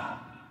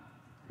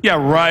 yeah,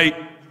 right.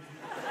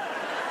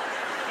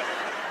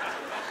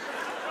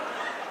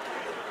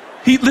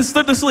 This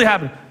literally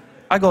happened.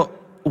 I go,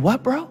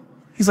 what, bro?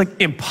 He's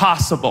like,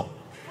 impossible.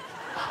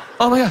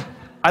 Oh my God.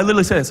 I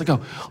literally said this. I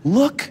go,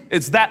 look,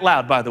 it's that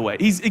loud, by the way.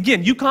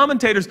 Again, you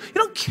commentators, you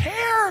don't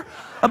care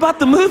about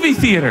the movie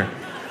theater.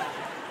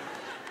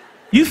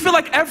 You feel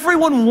like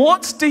everyone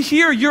wants to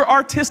hear your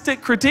artistic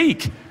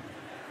critique.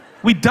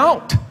 We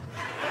don't.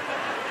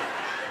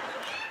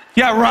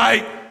 Yeah,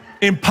 right.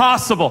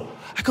 Impossible.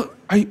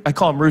 I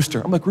call him Rooster.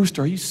 I'm like,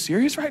 Rooster, are you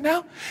serious right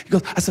now? He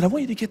goes, I said, I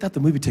want you to get out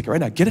the movie ticket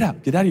right now. Get it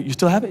out. Get it out of here. You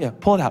still have it? Yeah,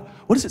 pull it out.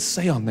 What does it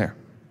say on there?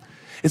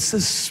 It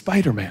says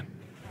Spider-Man.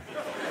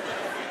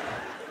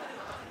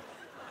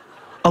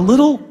 A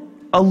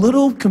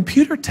little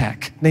computer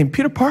tech named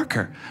Peter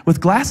Parker with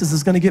glasses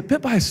is going to get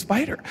bit by a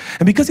spider.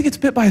 And because he gets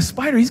bit by a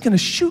spider, he's going to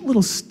shoot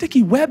little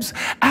sticky webs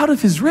out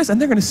of his wrist, and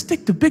they're going to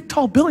stick to big,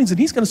 tall buildings, and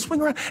he's going to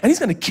swing around, and he's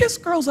going to kiss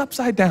girls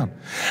upside down.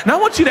 And I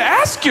want you to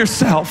ask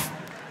yourself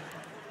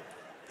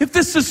if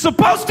this is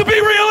supposed to be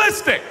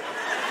realistic.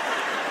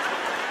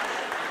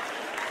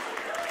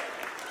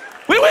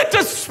 We went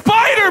to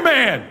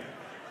Spider-Man.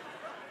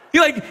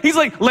 He's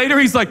like,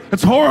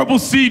 it's horrible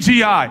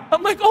CGI.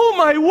 I'm like, oh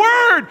my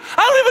word, I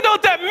don't even know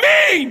what that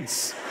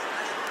means.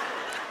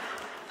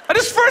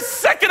 For a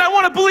second, I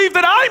want to believe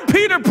that I'm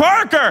Peter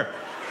Parker.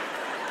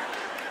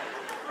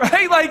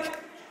 Right? Like,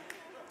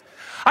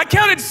 I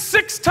counted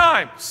 6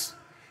 times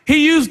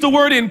he used the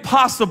word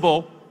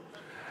impossible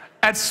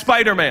at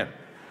Spider-Man.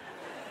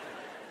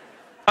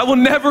 I will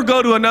never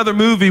go to another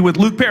movie with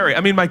Luke Perry.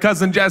 My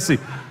cousin Jesse.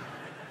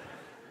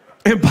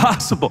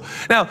 Impossible.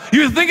 Now,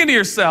 you're thinking to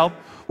yourself,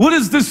 What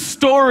does this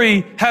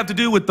story have to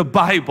do with the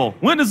Bible?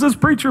 When does this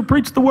preacher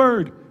preach the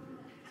word?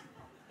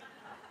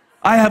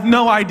 I have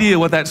no idea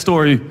what that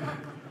story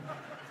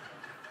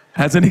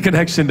has any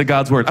connection to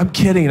God's word. I'm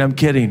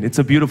kidding. It's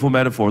a beautiful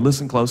metaphor.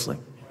 Listen closely.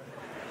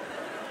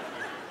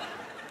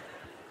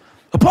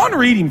 Upon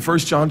reading 1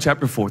 John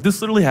chapter 4,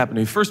 this literally happened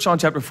to me, 1 John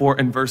chapter 4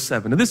 and verse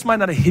 7. And this might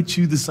not have hit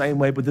you the same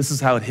way, but this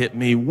is how it hit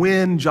me.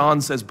 When John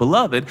says,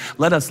 beloved,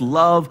 let us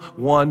love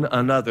one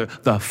another.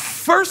 The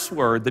first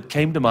word that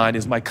came to mind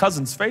is my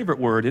cousin's favorite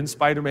word in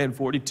Spider-Man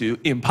 42,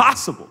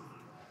 impossible.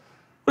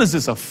 What is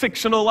this, a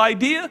fictional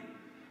idea?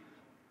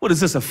 What is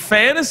this, a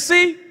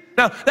fantasy?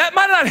 Now, that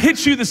might not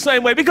hit you the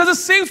same way because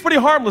it seems pretty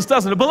harmless,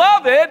 doesn't it?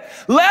 Beloved,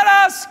 let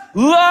us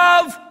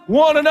love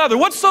one another.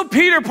 What's so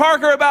Peter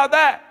Parker about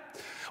that?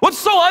 What's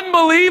so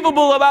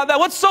unbelievable about that?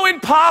 What's so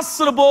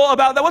impossible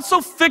about that? What's so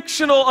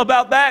fictional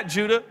about that,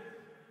 Judah?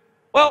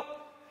 Well,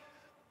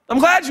 I'm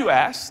glad you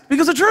asked,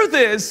 because the truth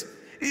is,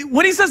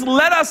 when he says,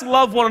 let us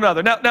love one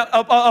another, now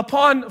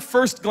upon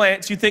first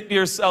glance, you think to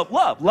yourself,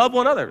 love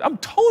one another. I'm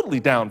totally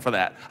down for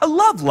that. I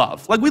love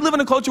love. Like, we live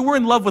in a culture, we're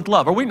in love with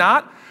love, are we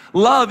not?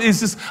 Love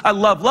is just, I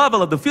love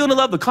the feeling of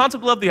love, the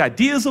concept of love, the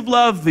ideas of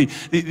love,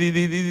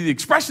 the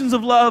expressions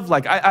of love.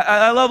 Like,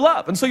 I love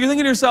love. And so you're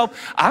thinking to yourself,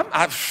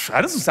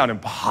 that doesn't sound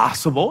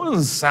impossible. It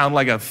doesn't sound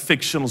like a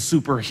fictional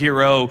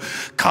superhero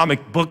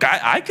comic book.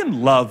 I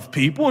can love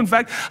people. In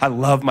fact, I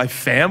love my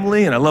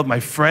family and I love my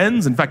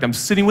friends. In fact, I'm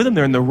sitting with them.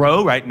 They're in the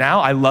row right now.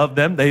 I love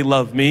them. They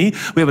love me.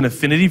 We have an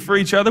affinity for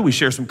each other. We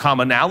share some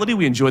commonality.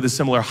 We enjoy the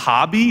similar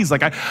hobbies.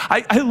 Like,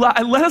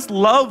 I let us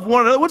love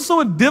one another. What's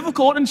so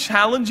difficult and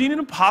challenging and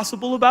impossible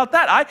about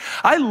that?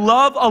 I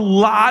love a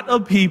lot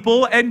of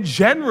people, and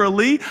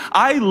generally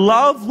I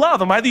love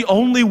love. Am I the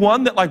only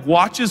one that like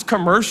watches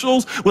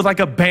commercials with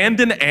like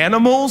abandoned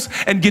animals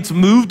and gets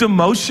moved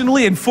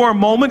emotionally and for a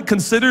moment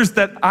considers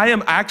that I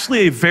am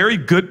actually a very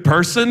good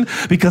person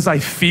because I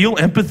feel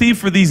empathy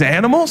for these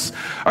animals?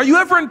 Are you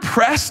ever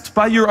impressed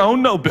by your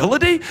own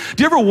nobility? Do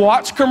you ever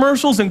watch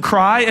commercials and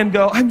cry and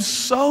go, I'm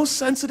so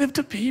sensitive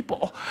to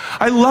people.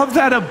 I love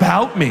that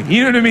about me.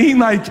 You know what I mean?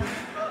 Like,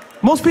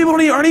 most people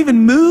aren't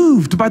even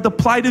moved by the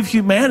plight of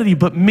humanity,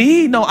 but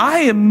me, no, I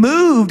am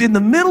moved. In the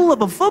middle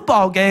of a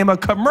football game, a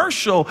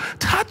commercial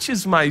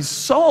touches my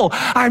soul.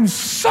 I'm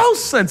so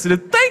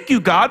sensitive. Thank you,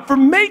 God, for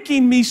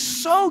making me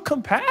so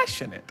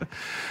compassionate.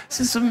 This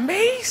is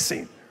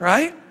amazing,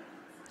 right?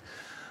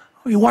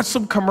 You watch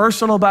some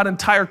commercial about an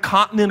entire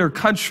continent or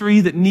country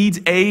that needs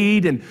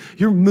aid, and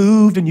you're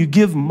moved and you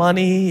give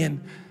money,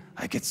 and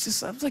like, it's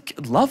just, I was like,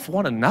 love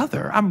one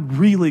another. I'm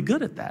really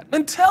good at that.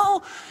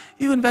 Until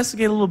you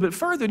investigate a little bit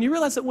further and you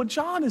realize that what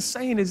John is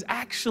saying is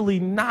actually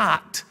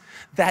not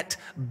that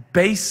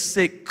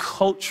basic,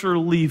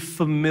 culturally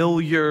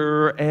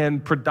familiar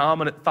and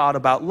predominant thought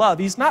about love.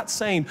 He's not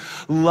saying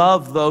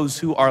love those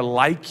who are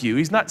like you.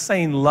 He's not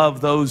saying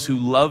love those who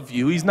love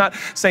you. He's not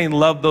saying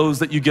love those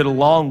that you get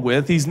along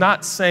with. He's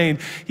not saying,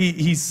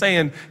 he's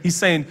saying,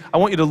 I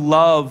want you to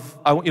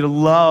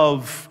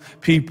love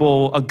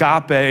people,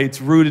 agape.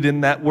 It's rooted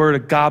in that word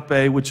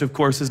agape, which of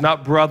course is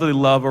not brotherly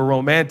love or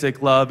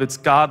romantic love. It's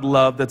God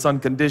love that's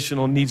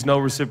unconditional, needs no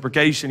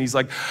reciprocation. He's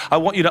like, I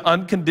want you to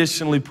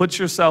unconditionally put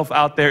yourself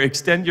out there,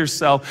 extend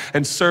yourself,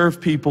 and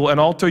serve people, and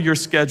alter your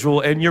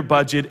schedule and your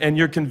budget and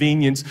your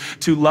convenience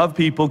to love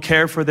people,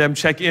 care for them,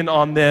 check in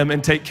on them,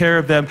 and take care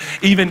of them,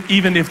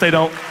 even if they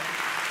don't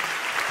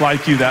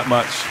like you that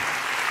much.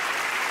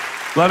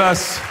 Let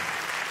us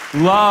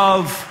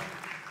love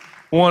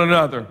one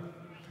another.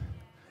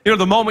 You know,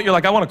 the moment you're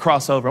like, I want to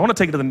cross over, I want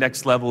to take it to the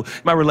next level,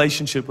 my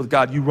relationship with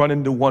God, you run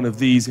into one of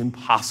these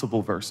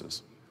impossible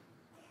verses.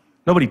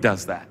 Nobody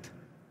does that.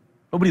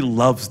 Nobody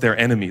loves their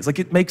enemies. Like,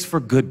 it makes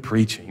for good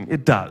preaching.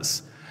 It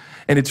does.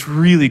 And it's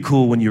really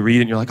cool when you read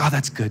it and you're like, oh,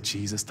 that's good,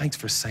 Jesus. Thanks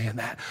for saying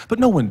that. But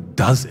no one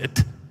does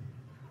it.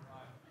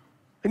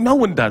 Like, no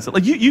one does it.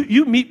 Like,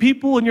 you meet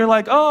people and you're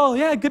like, oh,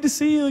 yeah, good to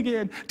see you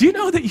again. Do you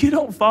know that you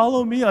don't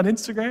follow me on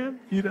Instagram?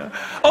 You know?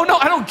 Oh, no,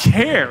 I don't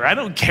care. I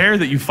don't care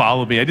that you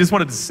follow me. I just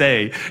wanted to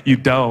say you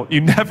don't. You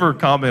never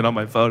comment on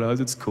my photos.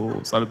 It's cool.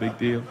 It's not a big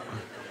deal.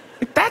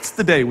 Like, that's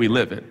the day we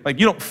live in.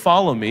 Like, you don't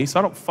follow me, so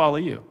I don't follow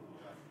you.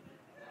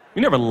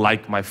 You never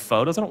like my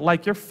photos. I don't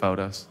like your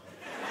photos.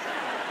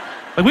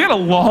 Like, we got a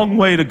long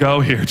way to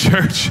go here,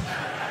 church.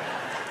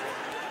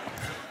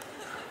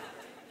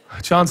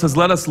 John says,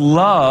 let us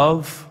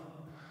love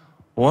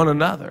one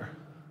another.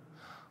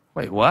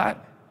 Wait,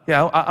 what?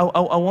 Yeah,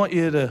 I want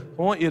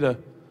you to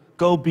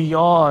go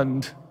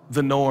beyond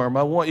the norm.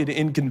 I want you to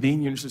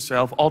inconvenience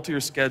yourself, alter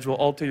your schedule,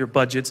 alter your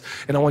budgets,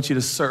 and I want you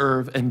to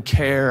serve and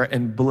care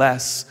and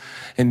bless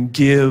and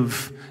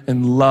give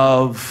and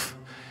love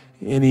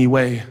any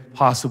way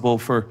possible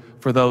for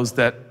those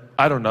that,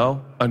 I don't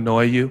know,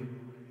 annoy you,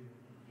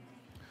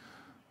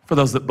 for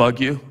those that bug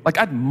you. Like,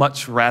 I'd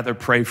much rather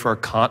pray for a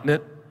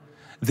continent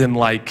than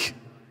like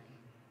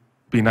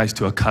be nice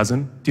to a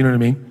cousin. Do you know what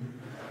I mean?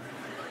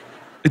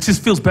 It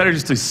just feels better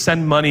just to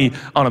send money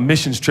on a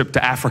missions trip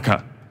to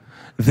Africa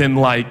than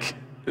like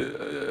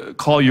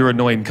call your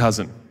annoying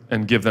cousin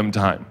and give them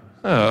time.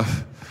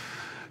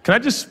 can I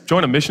just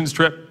join a missions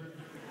trip?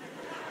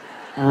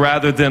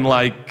 Rather than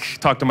like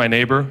talk to my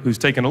neighbor who's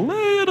taking a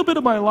little bit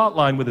of my lot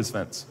line with his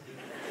fence.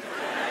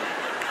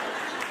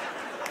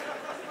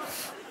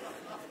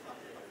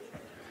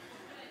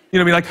 You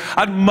know what I mean? Like,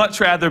 I'd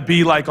much rather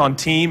be like on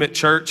team at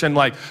church and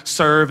like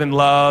serve and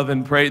love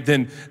and pray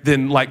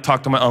than like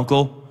talk to my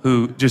uncle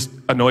who just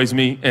annoys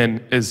me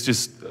and is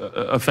just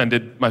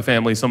offended my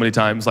family so many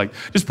times. Like,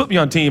 just put me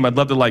on team. I'd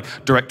love to like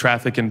direct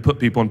traffic and put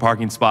people in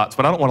parking spots,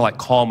 but I don't want to like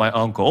call my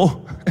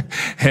uncle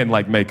and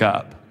like make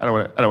up. I don't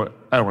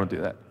want to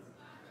do that.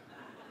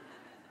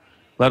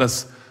 Let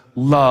us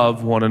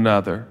love one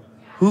another.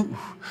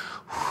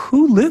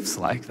 Who lives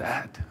like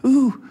that?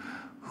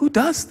 Who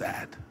does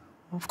that?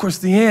 Of course,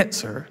 the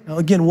answer. Now,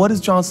 again, what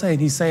is John saying?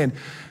 He's saying,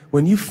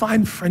 when you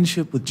find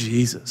friendship with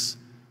Jesus,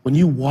 when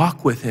you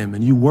walk with him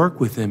and you work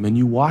with him and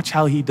you watch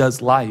how he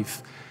does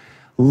life,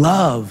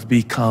 love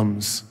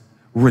becomes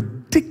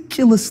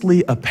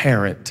ridiculously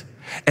apparent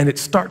and it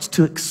starts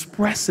to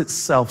express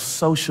itself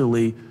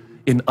socially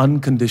in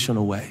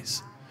unconditional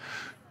ways.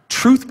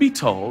 Truth be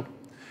told,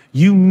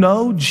 you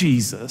know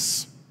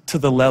Jesus to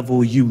the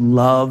level you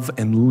love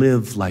and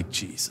live like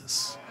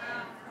Jesus.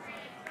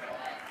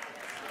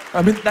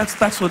 I mean,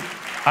 that's what,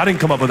 I didn't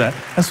come up with that.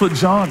 That's what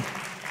John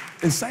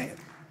is saying.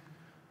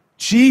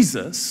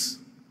 Jesus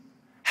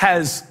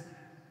has,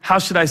 how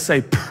should I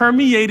say,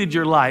 permeated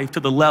your life to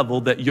the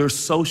level that your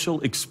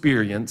social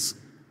experience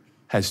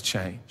has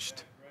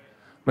changed.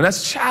 I mean,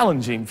 that's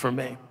challenging for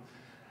me.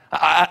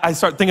 I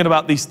start thinking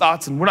about these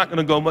thoughts, and we're not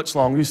gonna go much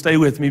longer, you stay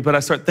with me, but I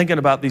start thinking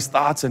about these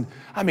thoughts, and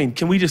I mean,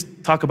 can we just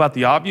talk about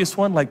the obvious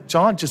one? Like,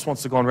 John just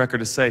wants to go on record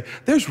to say,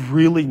 there's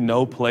really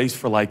no place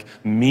for like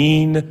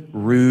mean,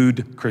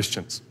 rude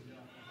Christians.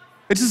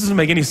 It just doesn't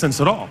make any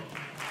sense at all.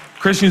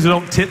 Christians who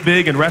don't tip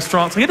big in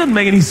restaurants, like, it doesn't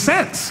make any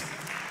sense.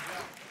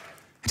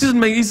 It doesn't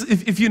make,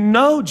 if you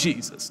know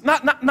Jesus,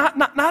 not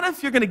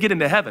if you're gonna get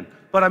into heaven,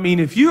 but I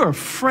mean, if you're a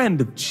friend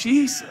of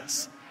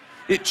Jesus,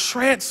 it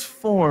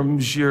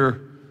transforms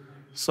your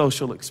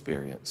social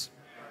experience.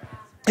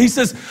 He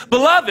says,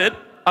 beloved,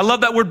 I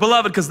love that word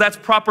beloved because that's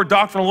proper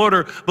doctrinal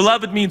order.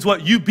 Beloved means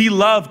what? You be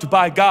loved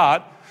by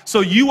God. So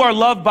you are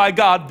loved by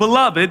God.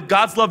 Beloved,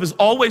 God's love is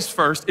always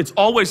first. It's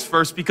always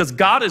first because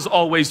God is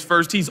always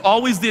first. He's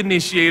always the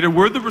initiator.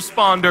 We're the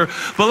responder.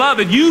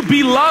 Beloved, you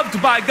be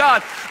loved by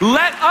God.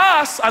 Let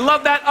us, I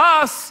love that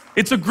us,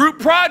 it's a group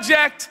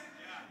project.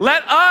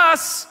 Let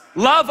us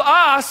love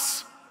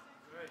us.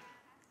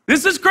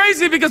 This is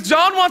crazy because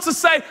John wants to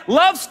say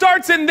love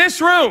starts in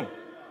this room.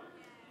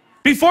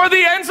 Before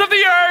the ends of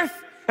the earth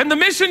and the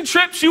mission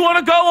trips you want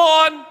to go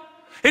on,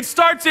 it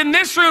starts in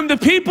this room, the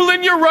people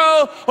in your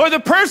row, or the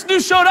person who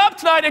showed up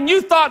tonight and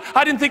you thought,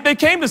 I didn't think they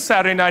came to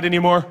Saturday night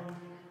anymore.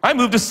 I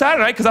moved to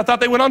Saturday night because I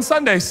thought they went on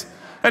Sundays.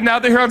 And now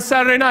they're here on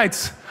Saturday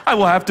nights. I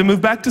will have to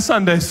move back to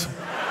Sundays.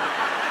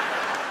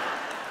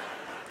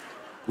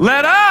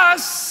 Let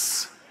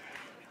us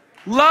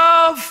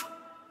love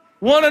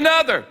one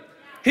another.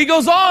 He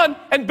goes on,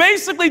 and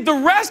basically the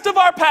rest of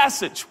our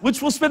passage,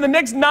 which we'll spend the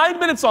next 9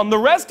 minutes on, the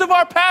rest of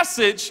our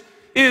passage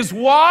is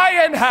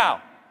why and how.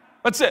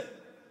 That's it.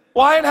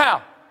 Why and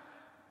how.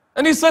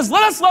 And he says,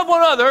 let us love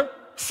one another,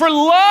 for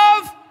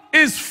love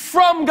is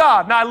from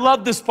God. Now, I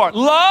love this part.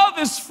 Love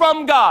is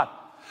from God.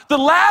 The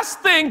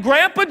last thing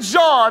Grandpa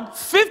John,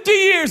 50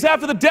 years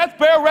after the death,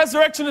 burial,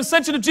 resurrection, and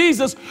ascension of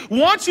Jesus,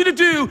 wants you to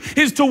do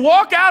is to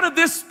walk out of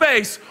this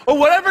space or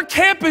whatever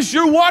campus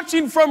you're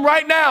watching from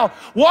right now,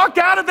 walk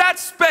out of that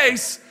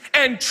space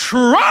and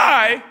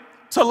try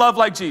to love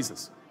like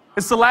Jesus.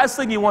 It's the last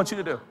thing he wants you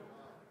to do.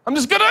 I'm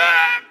gonna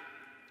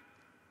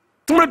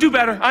do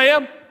better. I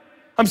am.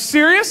 I'm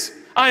serious.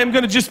 I am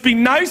gonna just be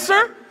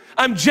nicer.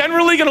 I'm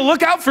generally gonna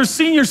look out for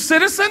senior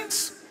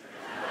citizens.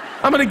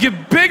 I'm gonna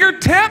give bigger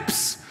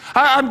tips.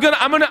 I'm gonna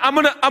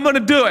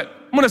do it.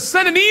 I'm gonna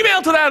send an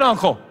email to that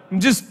uncle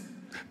and just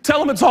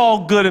tell him it's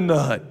all good in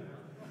the hood.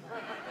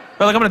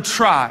 But like, I'm gonna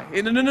try.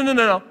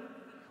 No.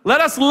 Let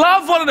us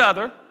love one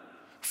another,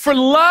 for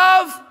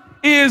love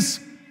is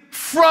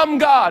from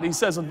God, he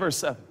says in verse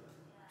 7.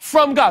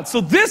 From God.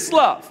 So this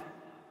love,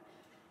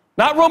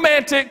 not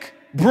romantic,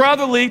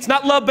 brotherly, it's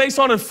not love based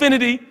on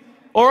affinity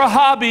or a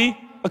hobby,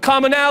 a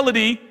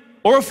commonality,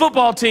 or a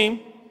football team.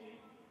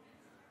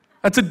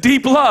 That's a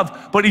deep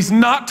love, but he's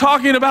not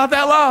talking about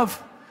that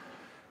love.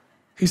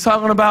 He's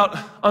talking about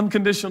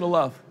unconditional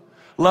love.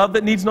 Love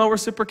that needs no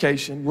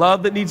reciprocation,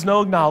 love that needs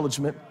no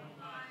acknowledgement.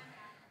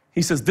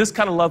 He says this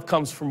kind of love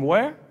comes from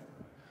where?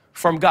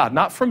 From God,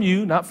 not from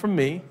you, not from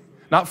me,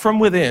 not from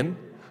within,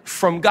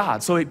 from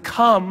God. So it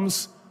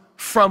comes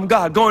from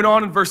God. Going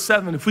on in verse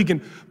 7, if we can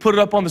put it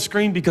up on the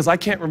screen because I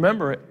can't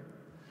remember it.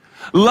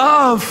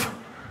 Love.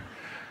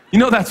 You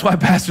know that's why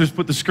pastors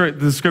put the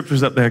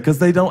scriptures up there, because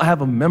they don't have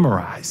them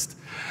memorized.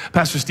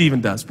 Pastor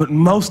Stephen does, but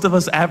most of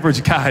us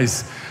average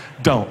guys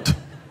don't.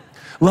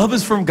 Love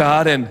is from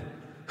God, and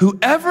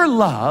whoever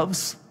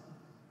loves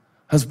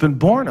has been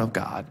born of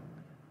God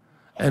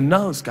and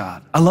knows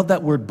God. I love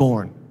that word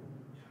born.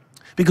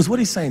 Because what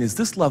he's saying is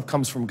this love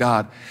comes from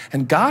God,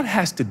 and God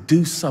has to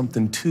do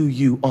something to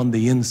you on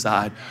the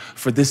inside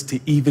for this to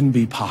even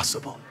be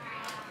possible.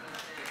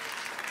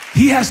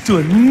 He has to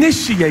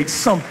initiate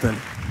something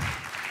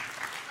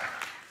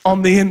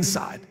on the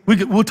inside.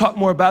 We'll talk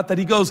more about that.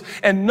 He goes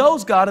and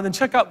knows God, and then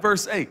check out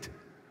verse 8.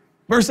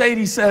 Verse 8,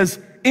 he says,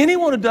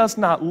 anyone who does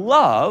not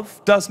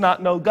love does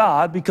not know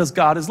God, because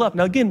God is love.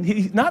 Now again,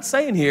 he's not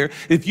saying here,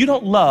 if you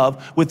don't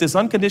love with this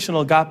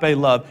unconditional agape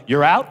love,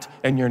 you're out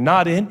and you're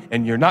not in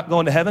and you're not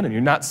going to heaven and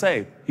you're not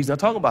saved. He's not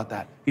talking about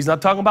that. He's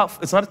not talking about,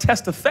 it's not a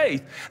test of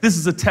faith. This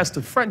is a test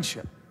of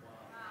friendship.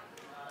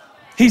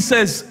 He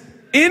says,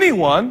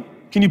 anyone,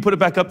 can you put it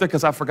back up there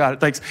because I forgot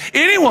it, thanks.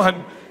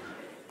 Anyone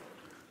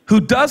who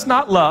does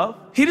not love,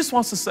 he just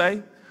wants to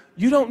say,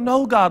 you don't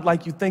know God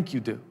like you think you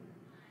do.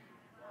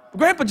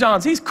 Grandpa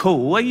John's, he's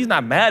cool. He's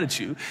not mad at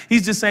you.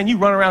 He's just saying you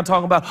run around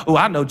talking about, oh,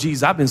 I know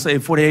Jesus. I've been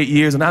saved 48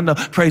 years, and I know,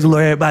 praise the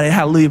Lord, everybody,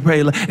 hallelujah,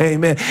 praise the Lord,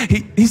 amen.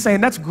 He's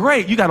saying that's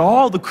great. You got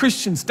all the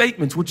Christian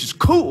statements, which is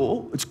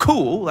cool. It's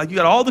cool. Like you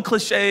got all the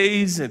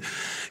cliches, and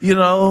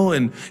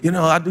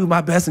I do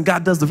my best, and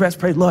God does the rest,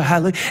 praise the Lord,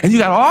 hallelujah. And you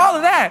got all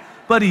of that.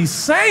 But he's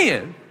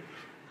saying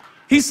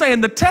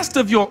the test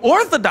of your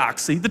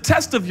orthodoxy, the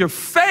test of your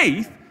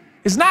faith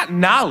is not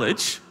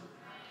knowledge.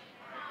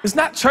 It's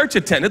not church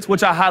attendance,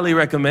 which I highly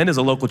recommend as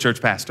a local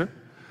church pastor.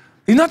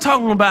 He's not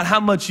talking about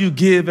how much you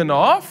give in the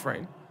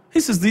offering.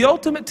 He says the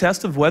ultimate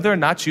test of whether or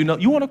not you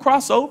want to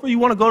cross over, you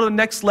want to go to the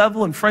next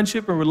level in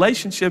friendship and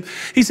relationship.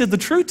 He said the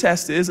true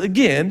test is,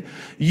 again,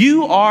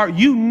 you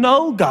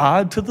know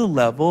God to the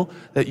level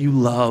that you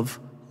love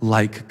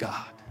like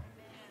God.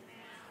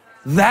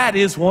 That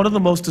is one of the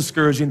most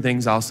discouraging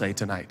things I'll say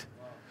tonight,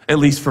 at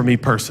least for me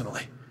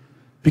personally,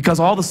 because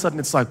all of a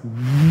sudden it's like,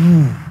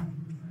 whoo.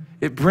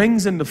 It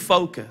brings into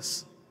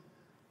focus.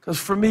 Because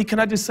for me, can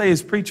I just say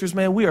as preachers,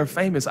 man, we are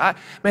famous.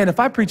 If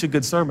I preach a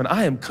good sermon,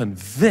 I am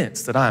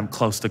convinced that I am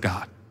close to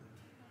God.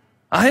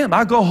 I am.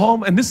 I go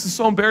home, and this is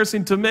so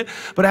embarrassing to admit,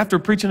 but after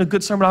preaching a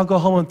good sermon, I'll go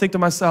home and think to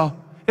myself,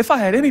 if I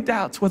had any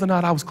doubts whether or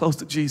not I was close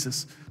to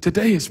Jesus,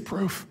 today is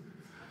proof.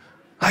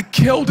 I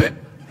killed it.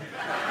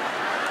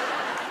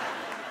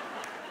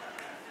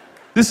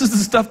 This is the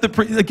stuff that,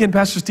 again,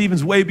 Pastor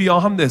Stephen's way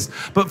beyond this.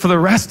 But for the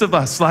rest of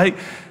us, like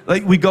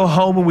we go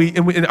home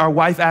and our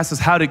wife asks us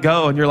how'd it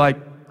go, and you're like,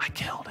 I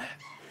killed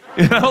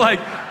it.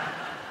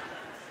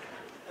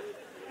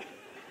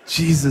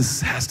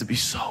 Jesus has to be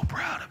so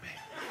proud of me.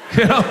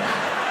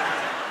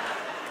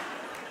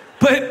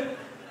 But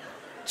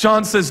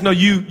John says, no,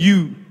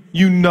 you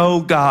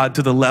know God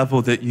to the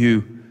level that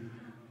you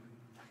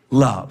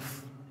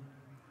love.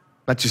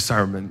 Not your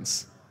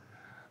sermons,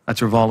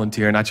 not your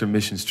volunteer, not your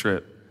missions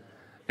trip.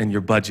 And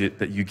your budget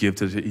that you give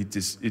to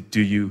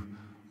do you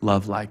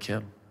love like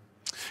him?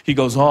 He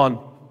goes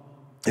on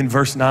in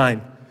verse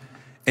 9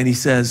 and he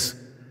says,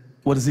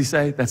 what does he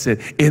say? That's it.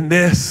 In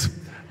this,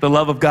 the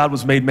love of God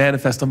was made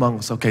manifest among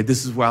us. Okay,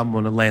 this is where I'm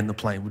going to land the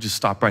plane. We'll just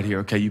stop right here.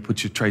 Okay, you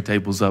put your tray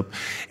tables up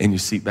and your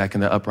seat back in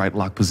the upright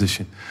lock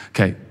position.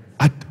 Okay,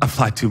 I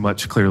fly too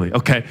much, clearly.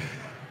 Okay,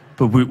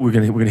 but we're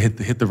gonna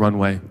hit the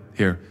runway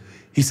here.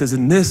 He says,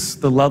 in this,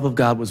 the love of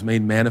God was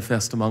made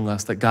manifest among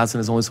us, that God sent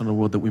his only son in the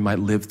world that we might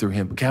live through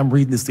him. Okay, I'm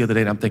reading this the other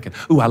day and I'm thinking,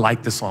 ooh, I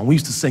like this song. We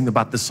used to sing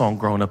about this song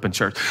growing up in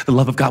church. The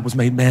love of God was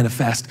made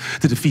manifest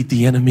to defeat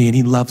the enemy, and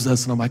he loves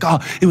us. And I'm like, oh,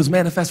 it was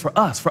manifest for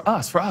us,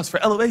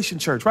 for Elevation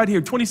Church, right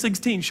here,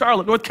 2016,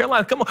 Charlotte, North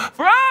Carolina, come on,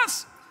 for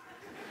us.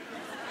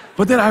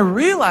 But then I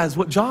realized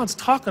what John's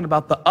talking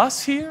about, the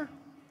us here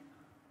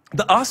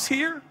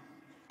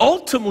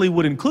ultimately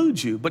would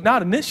include you, but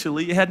not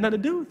initially. It had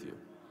nothing to do with you.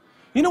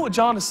 You know what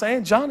John is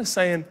saying? John is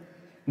saying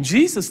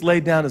Jesus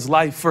laid down his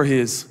life for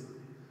his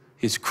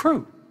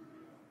crew.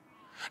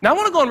 Now, I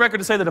want to go on record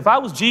to say that if I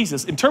was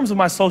Jesus, in terms of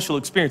my social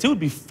experience, it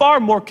would be far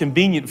more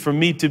convenient for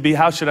me to be,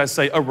 how should I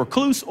say, a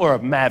recluse or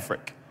a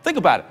maverick. Think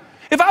about it.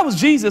 If I was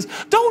Jesus,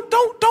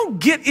 don't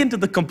get into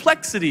the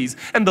complexities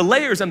and the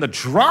layers and the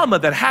drama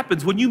that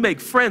happens when you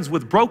make friends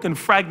with broken,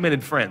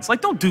 fragmented friends.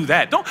 Like, don't do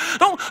that.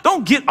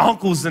 Don't get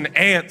uncles and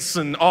aunts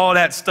and all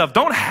that stuff.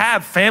 Don't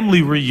have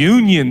family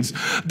reunions.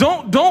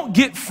 Don't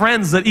get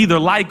friends that either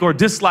like or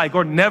dislike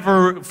or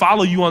never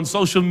follow you on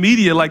social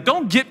media. Like,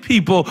 don't get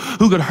people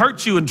who could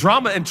hurt you and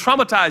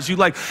traumatize you.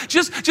 Like,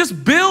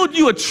 just build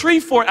you a tree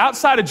fort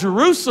outside of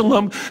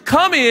Jerusalem.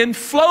 Come in,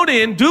 float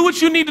in, do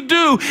what you need to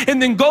do,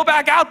 and then go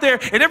back out there.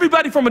 And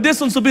everybody from a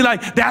distance will be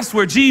like, that's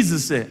where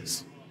Jesus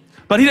is.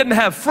 But he doesn't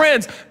have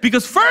friends,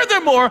 because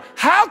furthermore,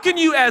 how can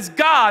you as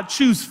God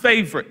choose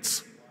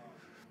favorites?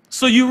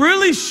 So you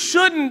really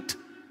shouldn't,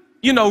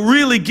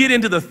 really get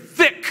into the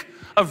thick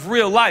of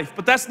real life.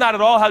 But that's not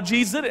at all how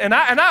Jesus did it. And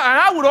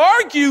I would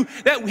argue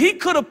that he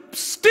could have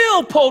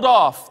still pulled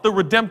off the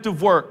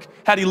redemptive work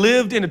had he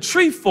lived in a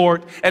tree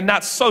fort and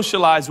not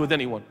socialized with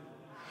anyone.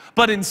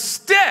 But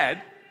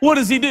instead, what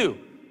does he do?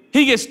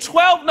 He gets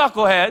 12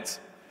 knuckleheads,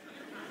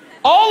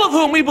 all of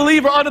whom we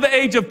believe are under the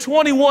age of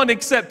 21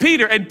 except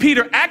Peter, and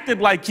Peter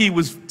acted like he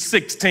was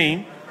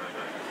 16.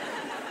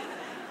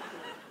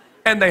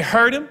 And they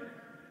hurt him,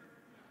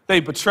 they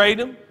betrayed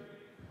him,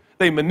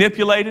 They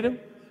manipulated him,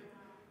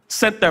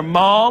 sent their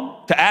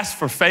mom to ask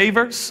for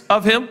favors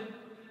of him.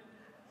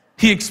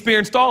 He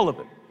experienced all of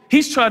it.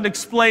 He's trying to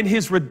explain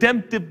his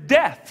redemptive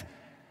death.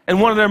 And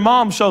one of their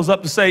moms shows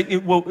up to say,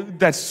 well,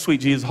 that's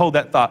sweet, Jesus, hold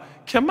that thought.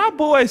 Can my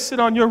boy sit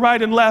on your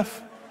right and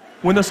left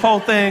when this whole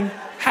thing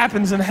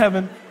happens in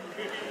heaven?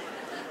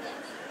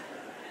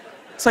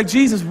 It's like,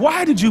 Jesus,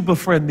 why did you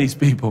befriend these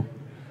people?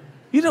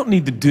 You don't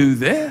need to do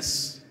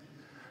this.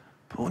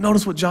 But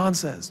notice what John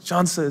says.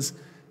 John says,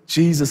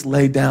 Jesus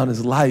laid down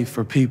his life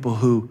for people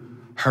who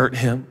hurt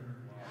him,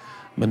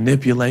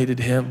 manipulated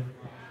him,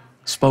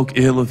 spoke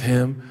ill of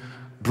him,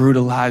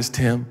 brutalized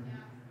him,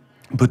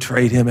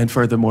 betrayed him, and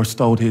furthermore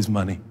stole his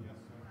money.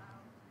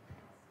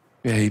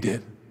 Yeah, he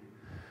did.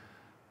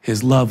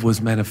 His love was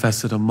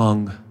manifested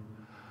among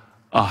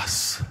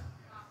us.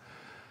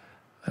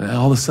 And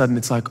all of a sudden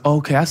it's like,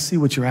 okay, I see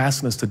what you're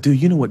asking us to do.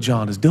 You know what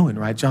John is doing,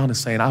 right? John is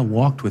saying, I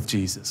walked with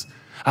Jesus.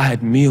 I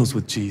had meals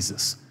with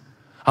Jesus.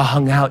 I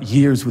hung out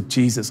years with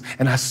Jesus,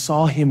 and I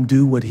saw him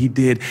do what he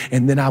did,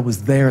 and then I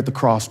was there at the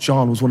cross.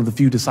 John was one of the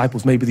few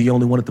disciples, maybe the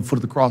only one at the foot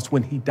of the cross,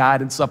 when he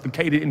died and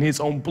suffocated in his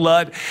own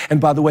blood.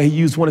 And by the way, he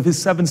used one of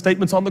his 7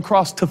 statements on the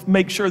cross to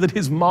make sure that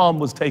his mom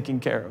was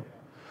taken care of.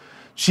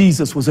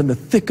 Jesus was in the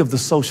thick of the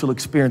social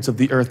experience of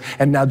the earth.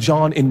 And now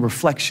John, in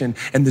reflection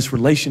and this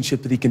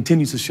relationship that he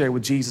continues to share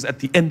with Jesus at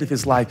the end of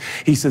his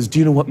life, he says, do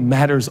you know what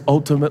matters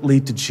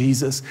ultimately to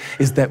Jesus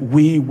is that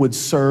we would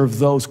serve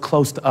those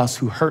close to us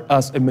who hurt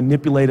us and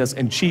manipulate us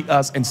and cheat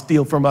us and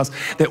steal from us,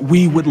 that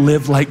we would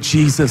live like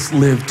Jesus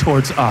lived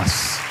towards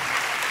us.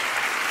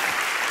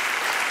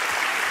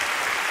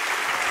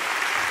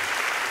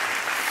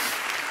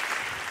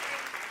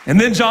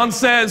 And then John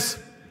says,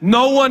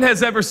 no one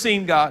has ever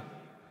seen God.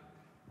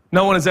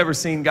 No one has ever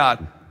seen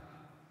God.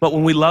 But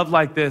when we love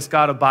like this,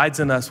 God abides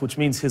in us, which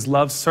means his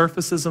love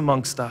surfaces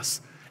amongst us,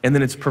 and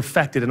then it's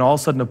perfected, and all of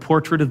a sudden a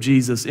portrait of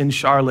Jesus in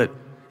Charlotte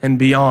and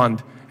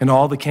beyond, and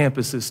all the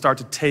campuses start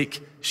to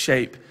take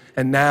shape.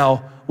 And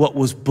now what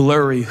was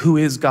blurry, who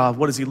is God?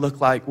 What does he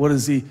look like? What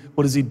does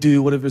he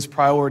do? What are his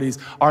priorities?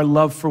 Our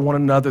love for one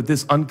another,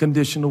 this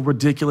unconditional,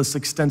 ridiculous,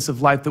 extensive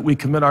life that we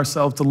commit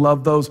ourselves to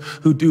love those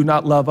who do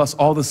not love us.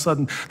 All of a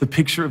sudden, the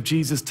picture of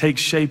Jesus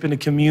takes shape in a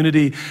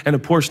community and a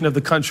portion of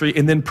the country,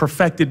 and then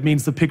perfected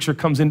means the picture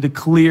comes into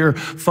clear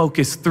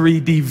focus,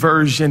 3D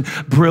version,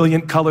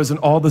 brilliant colors, and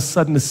all of a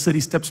sudden the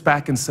city steps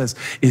back and says,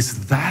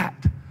 is that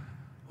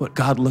what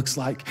God looks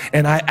like?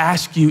 And I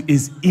ask you,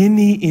 is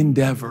any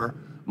endeavor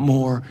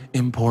more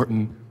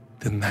important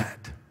than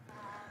that?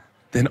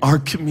 Than our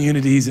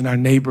communities and our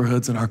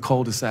neighborhoods and our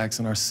cul-de-sacs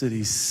and our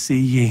cities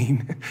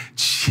seeing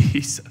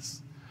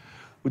Jesus?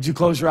 Would you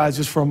close your eyes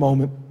just for a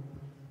moment?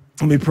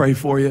 Let me pray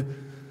for you.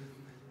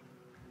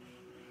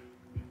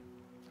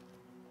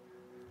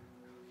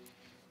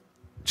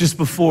 Just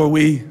before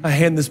I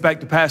hand this back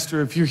to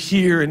Pastor, if you're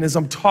here and as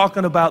I'm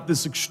talking about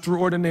this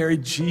extraordinary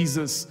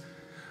Jesus, I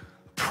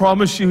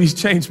promise you he's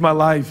changed my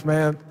life,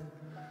 man.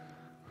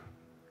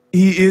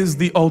 He is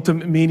the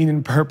ultimate meaning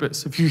and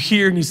purpose. If you're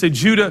here and you say,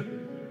 Judah,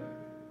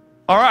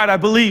 all right, I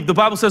believe. The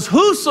Bible says,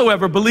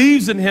 whosoever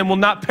believes in him will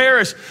not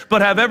perish,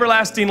 but have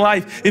everlasting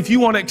life. If you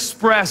want to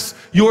express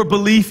your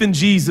belief in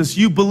Jesus,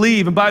 you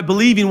believe. And by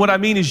believing, what I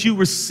mean is you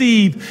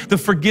receive the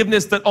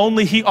forgiveness that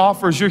only he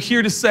offers. You're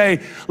here to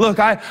say, look,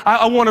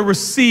 I want to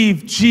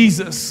receive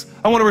Jesus.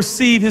 I want to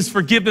receive his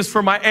forgiveness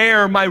for my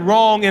error, my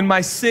wrong, and my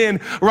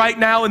sin right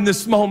now in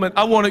this moment.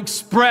 I want to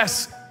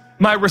express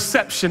my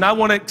reception. I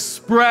want to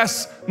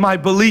express my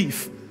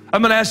belief.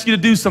 I'm going to ask you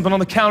to do something on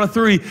the count of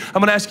 3. I'm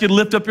going to ask you to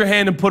lift up your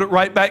hand and put it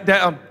right back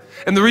down.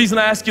 And the reason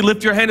I ask you to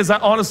lift your hand is I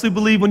honestly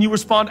believe when you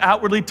respond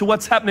outwardly to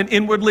what's happening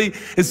inwardly,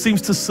 it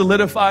seems to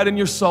solidify it in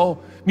your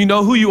soul. You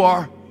know who you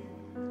are.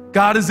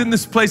 God is in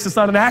this place. It's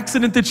not an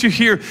accident that you're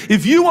here.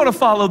 If you want to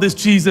follow this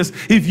Jesus,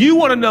 if you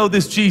want to know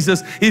this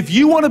Jesus, if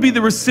you want to be the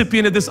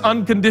recipient of this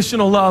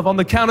unconditional love, on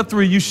the count of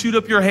 3, you shoot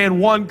up your hand.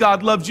 1,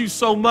 God loves you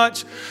so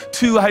much.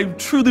 2, I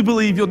truly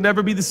believe you'll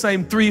never be the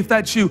same. 3, if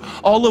that's you,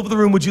 all over the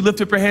room, would you lift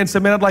up your hand and say,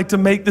 man, I'd like to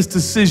make this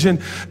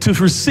decision to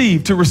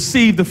receive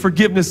the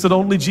forgiveness that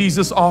only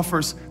Jesus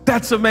offers.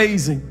 That's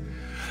amazing.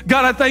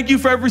 God, I thank you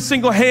for every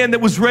single hand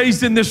that was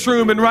raised in this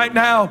room. And right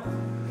now,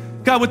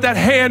 God, with that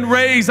hand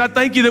raised, I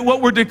thank you that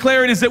what we're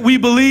declaring is that we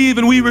believe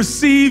and we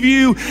receive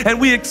you and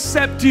we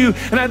accept you.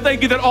 And I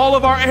thank you that all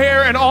of our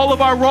error and all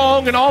of our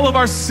wrong and all of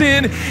our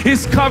sin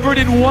is covered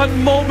in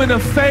one moment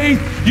of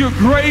faith. Your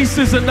grace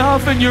is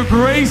enough and your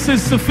grace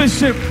is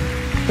sufficient.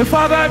 And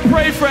Father, I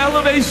pray for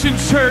Elevation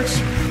Church.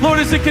 Lord,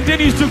 as it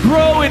continues to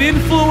grow and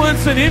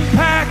influence and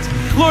impact,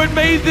 Lord,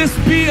 may this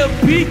be a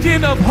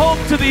beacon of hope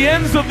to the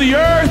ends of the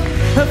earth.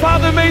 And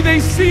Father, may they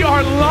see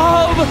our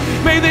love.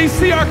 May they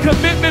see our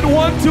commitment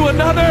one to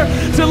another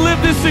to live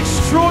this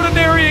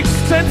extraordinary,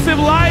 extensive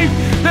life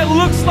that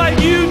looks like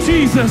you,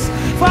 Jesus.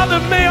 Father,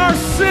 may our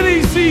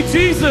city see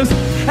Jesus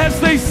as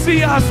they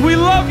see us. We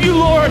love you,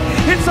 Lord.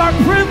 It's our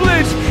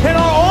privilege and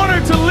our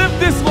honor to live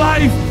this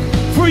life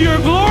for your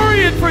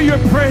glory and for your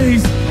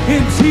praise.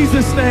 In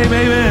Jesus' name,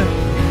 amen.